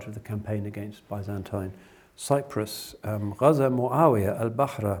in charge of the campaign against Byzantine Cyprus. غزا معاوية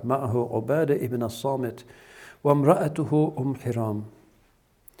البحر معه عبادة ابن الصامت وامرأته حرام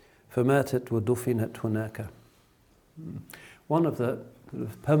فماتت ودفنت هناك. One of the sort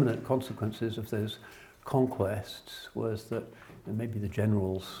of permanent consequences of those conquests was that maybe the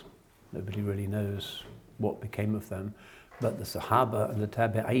generals, nobody really knows what became of them, but the Sahaba and the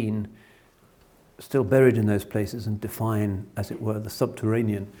Tabi'een still buried in those places and define, as it were, the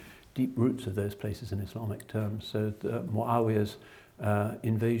subterranean deep roots of those places in Islamic terms. So Muawiyah's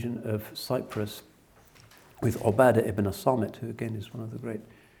invasion of Cyprus with Ubadah ibn as-Samit, who again is one of the great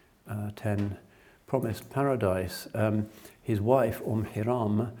 10 promised paradise, his wife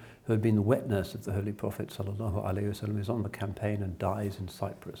Hiram, who had been the wet nurse of the Holy Prophet ﷺ, is on the campaign and dies in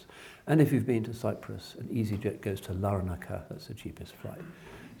Cyprus. And if you've been to Cyprus, an EasyJet goes to Larnaca, that's the cheapest flight.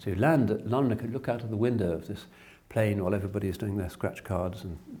 So you land at Larnaca, look out of the window of this plane while everybody is doing their scratch cards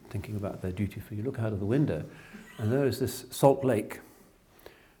and thinking about their duty free. You look out of the window and there is this salt lake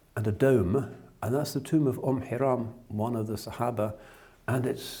and a dome, and that's the tomb of Hiram, one of the Sahaba. And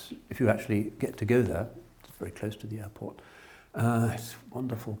it's, if you actually get to go there, it's very close to the airport. It's a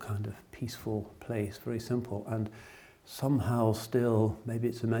wonderful kind of peaceful place, very simple, and somehow still, maybe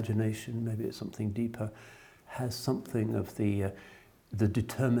it's imagination, maybe it's something deeper, has something of the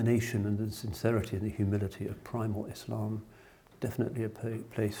determination and the sincerity and the humility of primal Islam. Definitely a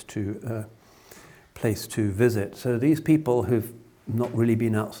place to visit. So these people who've not really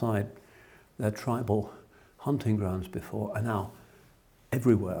been outside their tribal hunting grounds before are now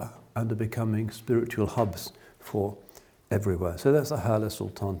everywhere and are becoming spiritual hubs for everywhere. So that's the Hala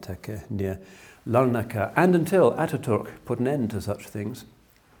Sultan Tekke near Larnaca. And until Ataturk put an end to such things,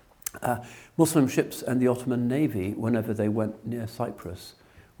 Muslim ships and the Ottoman Navy, whenever they went near Cyprus,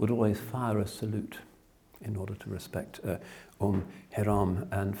 would always fire a salute in order to respect Hiram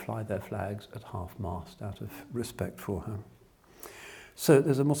and fly their flags at half-mast out of respect for her. So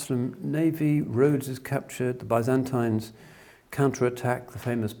there's a Muslim navy, Rhodes is captured, the Byzantines counterattack, the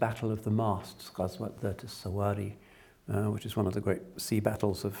famous Battle of the Masts, Ghazwat Dhat al-Sawari, which is one of the great sea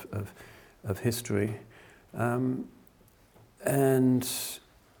battles of history. And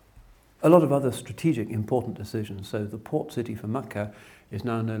a lot of other strategic important decisions. So the port city for Mecca is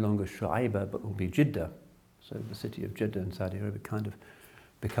now no longer Shu'aibah, but will be Jeddah. So the city of Jeddah in Saudi Arabia kind of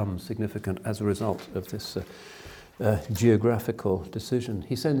becomes significant as a result of this geographical decision.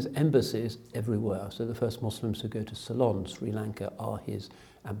 He sends embassies everywhere. So the first Muslims who go to Ceylon, Sri Lanka, are his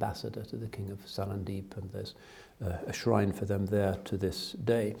ambassador to the king of Sarandeep, and there's a shrine for them there to this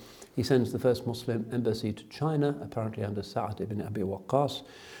day. He sends the first Muslim embassy to China, apparently under Sa'ad ibn Abi Waqqas.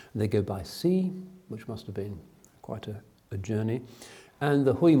 They go by sea, which must have been quite a journey. And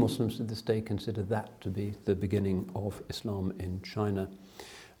the Hui Muslims to this day consider that to be the beginning of Islam in China.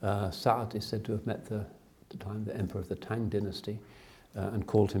 Sa'ad is said to have met the emperor of the Tang dynasty and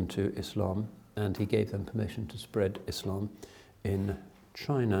called him to Islam, and he gave them permission to spread Islam in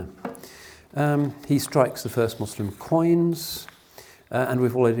China. He strikes the first Muslim coins, and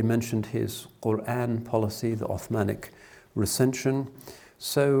we've already mentioned his Quran policy, the Uthmanic recension.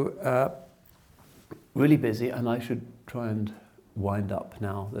 So really busy, and I should try and wind up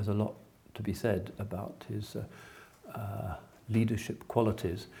now. There's a lot to be said about his leadership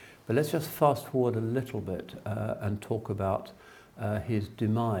qualities. But let's just fast forward a little bit and talk about his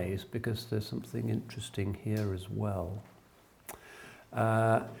demise, because there's something interesting here as well.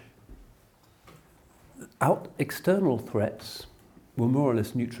 External threats were more or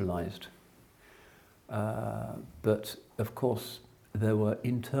less neutralized. But of course, there were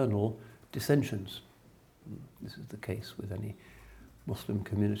internal dissensions. This is the case with any Muslim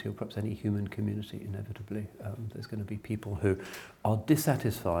community, or perhaps any human community, inevitably. There's going to be people who are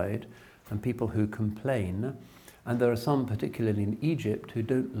dissatisfied and people who complain. And there are some, particularly in Egypt, who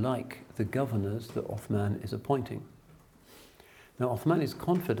don't like the governors that Uthman is appointing. Now, Uthman is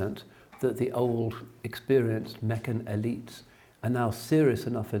confident that the old, experienced Meccan elites are now serious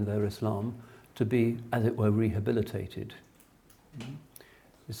enough in their Islam to be, as it were, rehabilitated.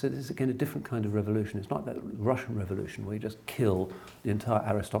 So this is again a different kind of revolution. It's not that Russian revolution where you just kill the entire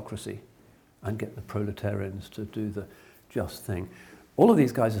aristocracy and get the proletarians to do the just thing. All of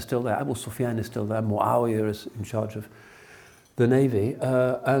these guys are still there. Abu Sufyan is still there. Muawiyah is in charge of the navy,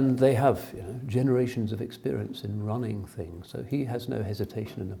 and they have generations of experience in running things. So he has no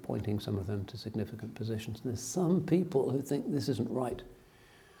hesitation in appointing some of them to significant positions. And there's some people who think this isn't right.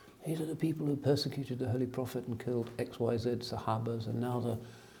 These are the people who persecuted the Holy Prophet and killed XYZ Sahabas, and now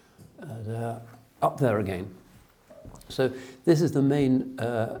they're up there again. So this is the main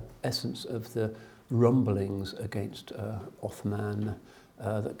essence of the rumblings against Uthman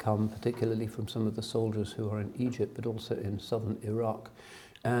that come particularly from some of the soldiers who are in Egypt, but also in southern Iraq.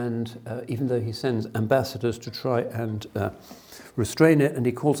 And even though he sends ambassadors to try and restrain it, and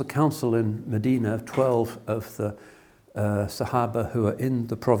he calls a council in Medina of 12 of the Sahaba who are in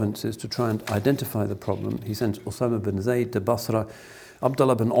the provinces to try and identify the problem. He sends Usama bin Zayd to Basra,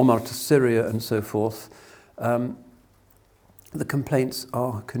 Abdullah bin Omar to Syria, and so forth. The complaints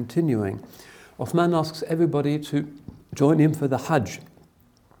are continuing. Uthman asks everybody to join him for the Hajj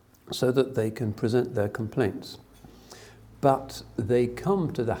so that they can present their complaints. But they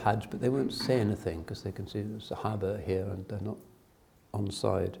come to the Hajj, but they won't say anything because they can see the Sahaba here and they're not on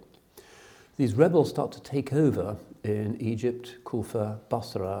side. These rebels start to take over in Egypt, Kufa,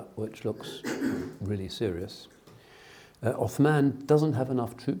 Basra, which looks really serious. Uthman doesn't have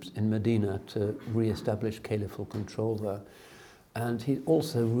enough troops in Medina to re-establish caliphal control there. And he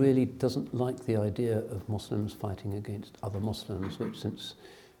also really doesn't like the idea of Muslims fighting against other Muslims, which since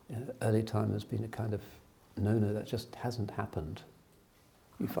early time has been a kind of no, that just hasn't happened.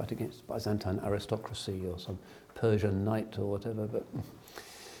 You fight against Byzantine aristocracy or some Persian knight or whatever, but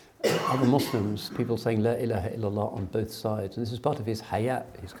other Muslims, people saying La ilaha illallah on both sides. And this is part of his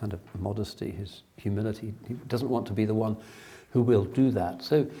hayat, his kind of modesty, his humility. He doesn't want to be the one who will do that.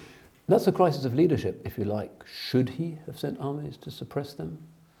 So that's a crisis of leadership, if you like. Should he have sent armies to suppress them?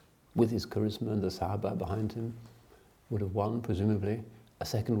 With his charisma and the Sahaba behind him, would have won, presumably, a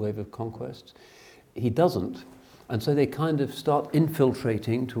second wave of conquests. He doesn't. And so they kind of start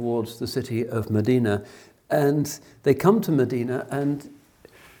infiltrating towards the city of Medina. And they come to Medina and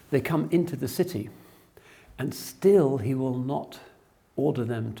they come into the city. And still he will not order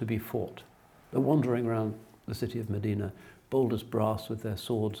them to be fought. They're wandering around the city of Medina, bold as brass with their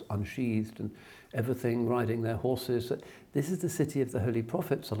swords unsheathed and everything, riding their horses. This is the city of the Holy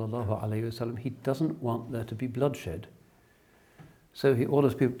Prophet ﷺ. He doesn't want there to be bloodshed. So he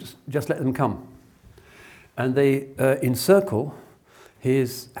orders people to just let them come. And they encircle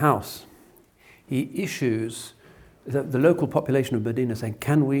his house. He issues the local population of Medina saying,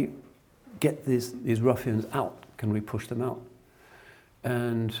 can we get these ruffians out? Can we push them out?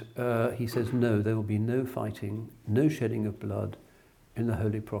 And he says, no, there will be no fighting, no shedding of blood in the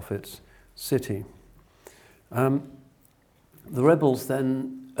Holy Prophet's city. The rebels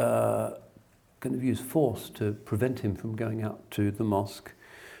then kind of use force to prevent him from going out to the mosque.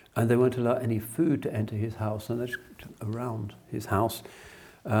 And they won't allow any food to enter his house, and they're just around his house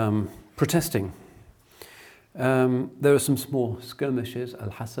protesting. There are some small skirmishes.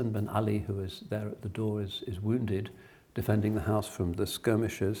 Al-Hassan bin Ali, who is there at the door, is wounded, defending the house from the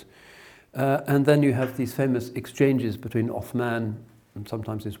skirmishes. And then you have these famous exchanges between Uthman and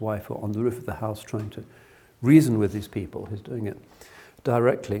sometimes his wife, who are on the roof of the house trying to reason with these people. He's doing it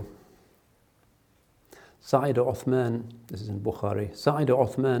directly. صعد عثمان, this is in Bukhari, صعد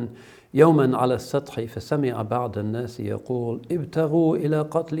عثمان يوما على السطح فسمع بعض الناس يقول ابتغوا إلى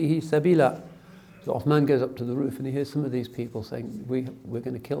قتله سبيلا. So Uthman goes up to the roof and he hears some of these people saying, we're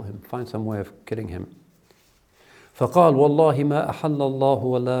going to kill him, find some way of killing him. فقال والله ما أحل الله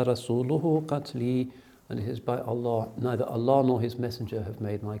ولا رسوله قتلي. And he says, by Allah, neither Allah nor his messenger have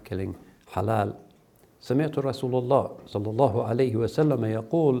made my killing halal. سمعت رسول الله صلى الله عليه وسلم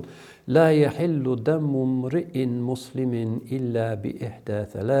يقول لا يحل دم امرئ مسلم إلا بإحدى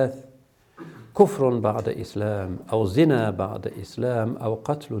ثلاث كفر بعد إسلام أو زنا بعد إسلام أو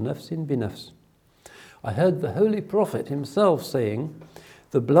قتل نفس بنفس. I heard the Holy Prophet himself saying,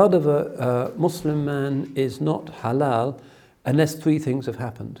 the blood of a Muslim man is not halal unless three things have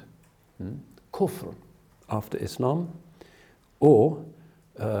happened. Kufr, after Islam, or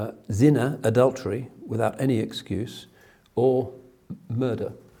zina, adultery, without any excuse, or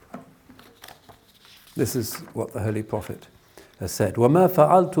murder. This is what the Holy Prophet has said. وَمَا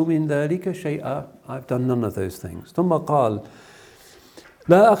فَعَلْتُ مِنْ ذَلِكَ شَيْئًا. I've done none of those things. ثم قال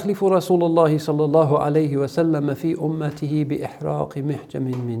لا أخلف رسول الله صلى الله عليه وسلم في أمته بإحراق محجم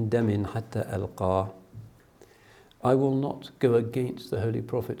من دم حتى ألقاه. I will not go against the Holy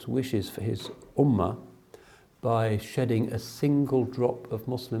Prophet's wishes for his ummah by shedding a single drop of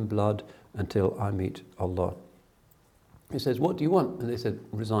Muslim blood until I meet Allah. He says, what do you want? And they said,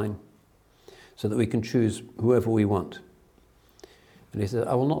 resign, so that we can choose whoever we want. And he said,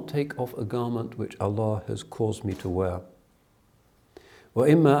 I will not take off a garment which Allah has caused me to wear.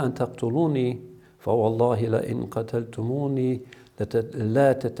 وَإِمَّا أَن تَقْتُلُونِي فَوَاللَّهِ لَإِن قَتَلْتُمُونِي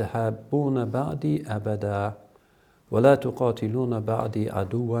لَا تَتَحَابُّونَ بَعْدِي أَبَدًا وَلَا تُقَاتِلُونَ بَعْدِي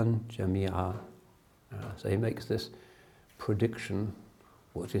عَدُوًّا جَمِيعًا. So he makes this prediction,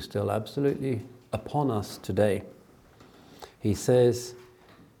 which is still absolutely upon us today. He says,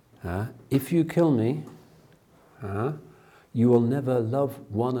 if you kill me, you will never love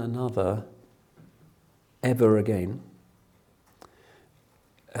one another ever again.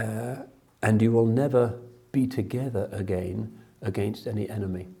 and you will never be together again against any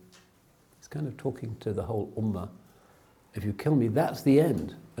enemy. It's kind of talking to the whole ummah. If you kill me, that's the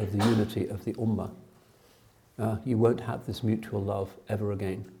end of the unity of the ummah. You won't have this mutual love ever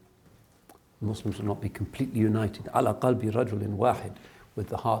again. Muslims will not be completely united. Ala qalbi rajulin wahid, with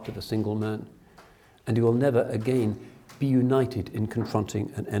the heart of a single man. And you will never again be united in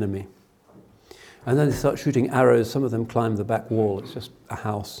confronting an enemy. And then they start shooting arrows. Some of them climb the back wall. It's just a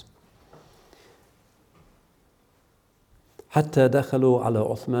house. حتى دخلوا على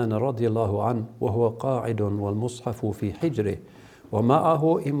عثمان رضي الله عنه وهو قاعد والمصحف في حجره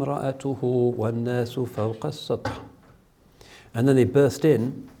ومعه امرأته والناس فوق السطح. And then they burst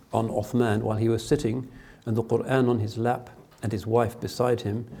in on Uthman while he was sitting, and the Quran on his lap and his wife beside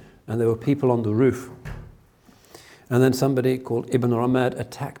him, and there were people on the roof. And then somebody called Ibn Ramad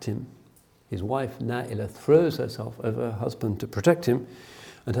attacked him. His wife Na'ila throws herself over her husband to protect him,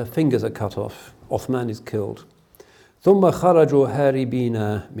 and her fingers are cut off. Uthman is killed. ثم خرجوا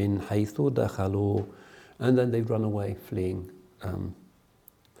هاربين من حيث دخلوا, and then they run away fleeing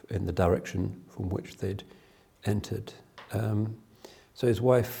in the direction from which they'd entered. So his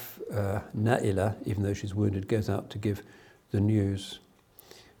wife Na'ila, even though she's wounded, goes out to give the news.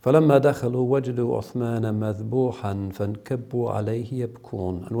 فلما دخلوا وجدوا عثمان مذبوحا فانكبوا عليه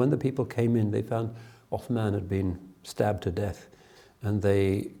يبكون. And when the people came in, they found Uthman had been stabbed to death, and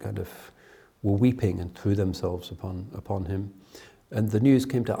they kind of were weeping and threw themselves upon him. And the news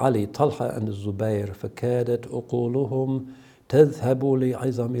came to Ali, Talha and Zubayr, فكادت عقولهم تذهب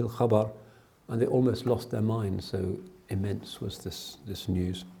لعظم الخبر, and they almost lost their minds, so immense was this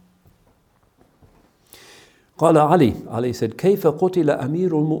news. قال Ali said, كيف قتل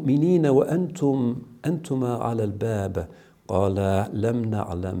أمير المؤمنين أنتما على الباب قال لم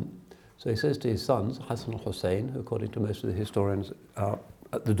نعلم. So he says to his sons, Hassan and Hussein, who according to most of the historians are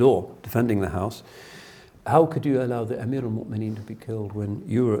at the door defending the house, how could you allow the Amir al-Mu'mineen to be killed when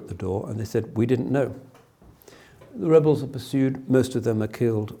you were at the door? And they said, we didn't know. The rebels are pursued, most of them are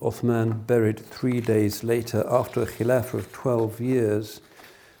killed. Uthman buried 3 days later after a khilafah of 12 years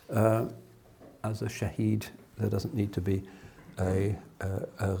as a shaheed. There doesn't need to be a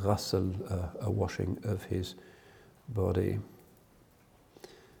ghusl, a washing of his body.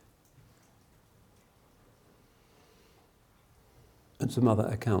 And some other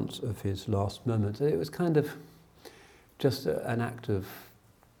accounts of his last moments. It was kind of just an act of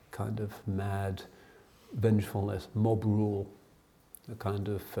kind of mad vengefulness, mob rule, a kind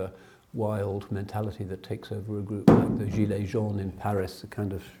of wild mentality that takes over a group, like the Gilets jaunes in Paris, a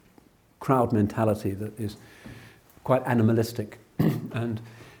kind of crowd mentality that is quite animalistic. And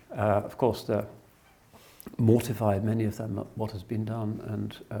of course, they're mortified, many of them, at what has been done,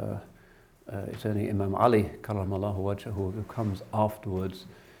 and it's only Imam Ali, Karamallahu wajhahu, who comes afterwards,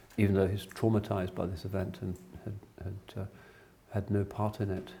 even though he's traumatized by this event and had no part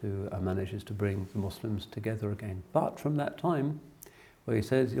in it, who manages to bring the Muslims together again. But from that time, where he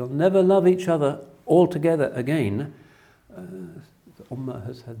says, you'll never love each other all together again, the Ummah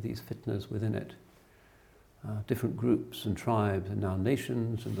has had these fitnas within it. Different groups and tribes, and now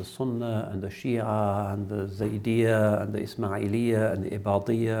nations, and the Sunnah, and the Shia, and the Zaydiyya, and the Ismailiyya, and the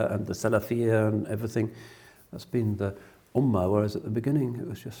Ibadiyya, and the Salafiyya, and everything. That's been the Ummah, whereas at the beginning it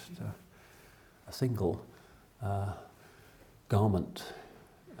was just a single garment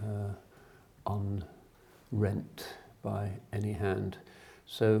on rent by any hand.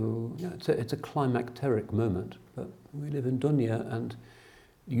 So yeah, it's a climacteric moment, but we live in dunya, and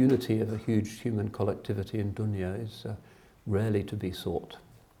unity of a huge human collectivity in dunya is rarely to be sought.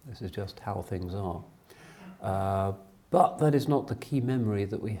 This is just how things are. But that is not the key memory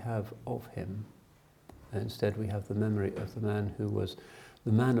that we have of him. Instead, we have the memory of the man who was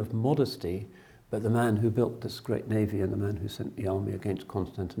the man of modesty, but the man who built this great navy, and the man who sent the army against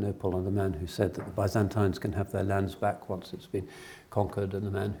Constantinople, and the man who said that the Byzantines can have their lands back once it's been conquered, and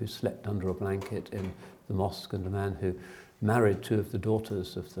the man who slept under a blanket in the mosque, and the man who married two of the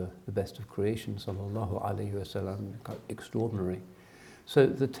daughters of the best of creation, sallallahu alaihi wasallam. Extraordinary. So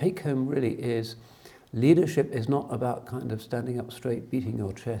the take-home really is, leadership is not about kind of standing up straight, beating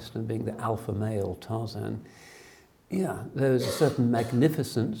your chest, and being the alpha male Tarzan. Yeah, there is a certain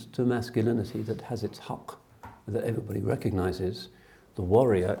magnificence to masculinity that has its haqq, that everybody recognizes. The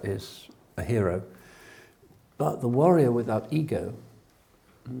warrior is a hero. But the warrior without ego,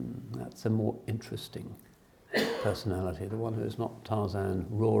 that's a more interesting personality. The one who is not Tarzan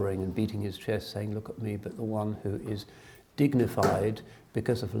roaring and beating his chest saying, look at me, but the one who is dignified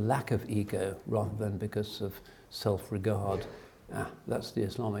because of lack of ego rather than because of self-regard. That's the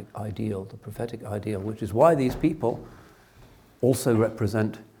Islamic ideal, the prophetic ideal, which is why these people also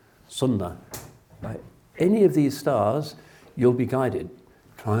represent Sunnah. By any of these stars, you'll be guided.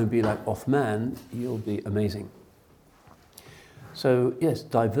 Try and be like Uthman, you'll be amazing. So yes,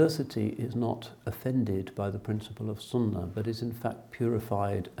 diversity is not offended by the principle of Sunnah, but is in fact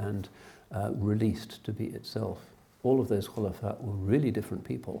purified and released to be itself. All of those khulafa were really different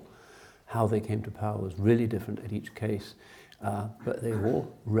people. How they came to power was really different in each case, but they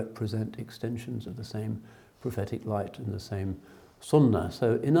all represent extensions of the same prophetic light and the same Sunnah.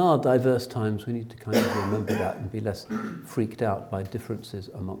 So in our diverse times, we need to kind of remember that and be less freaked out by differences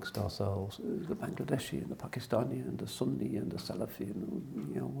amongst ourselves. The Bangladeshi and the Pakistani and the Sunni and the Salafi,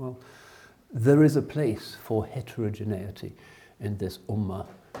 and, well, there is a place for heterogeneity in this ummah.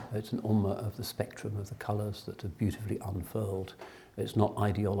 It's an ummah of the spectrum of the colours that are beautifully unfurled. It's not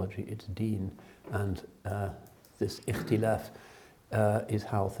ideology, it's deen, and this ikhtilaf is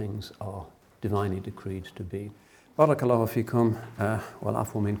how things are divinely decreed to be. Barakallahu fikum wal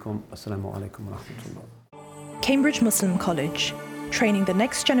afu minkum. Assalamu alaikum wa rahmatullah. Cambridge Muslim College, training the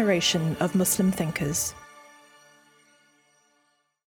next generation of Muslim thinkers.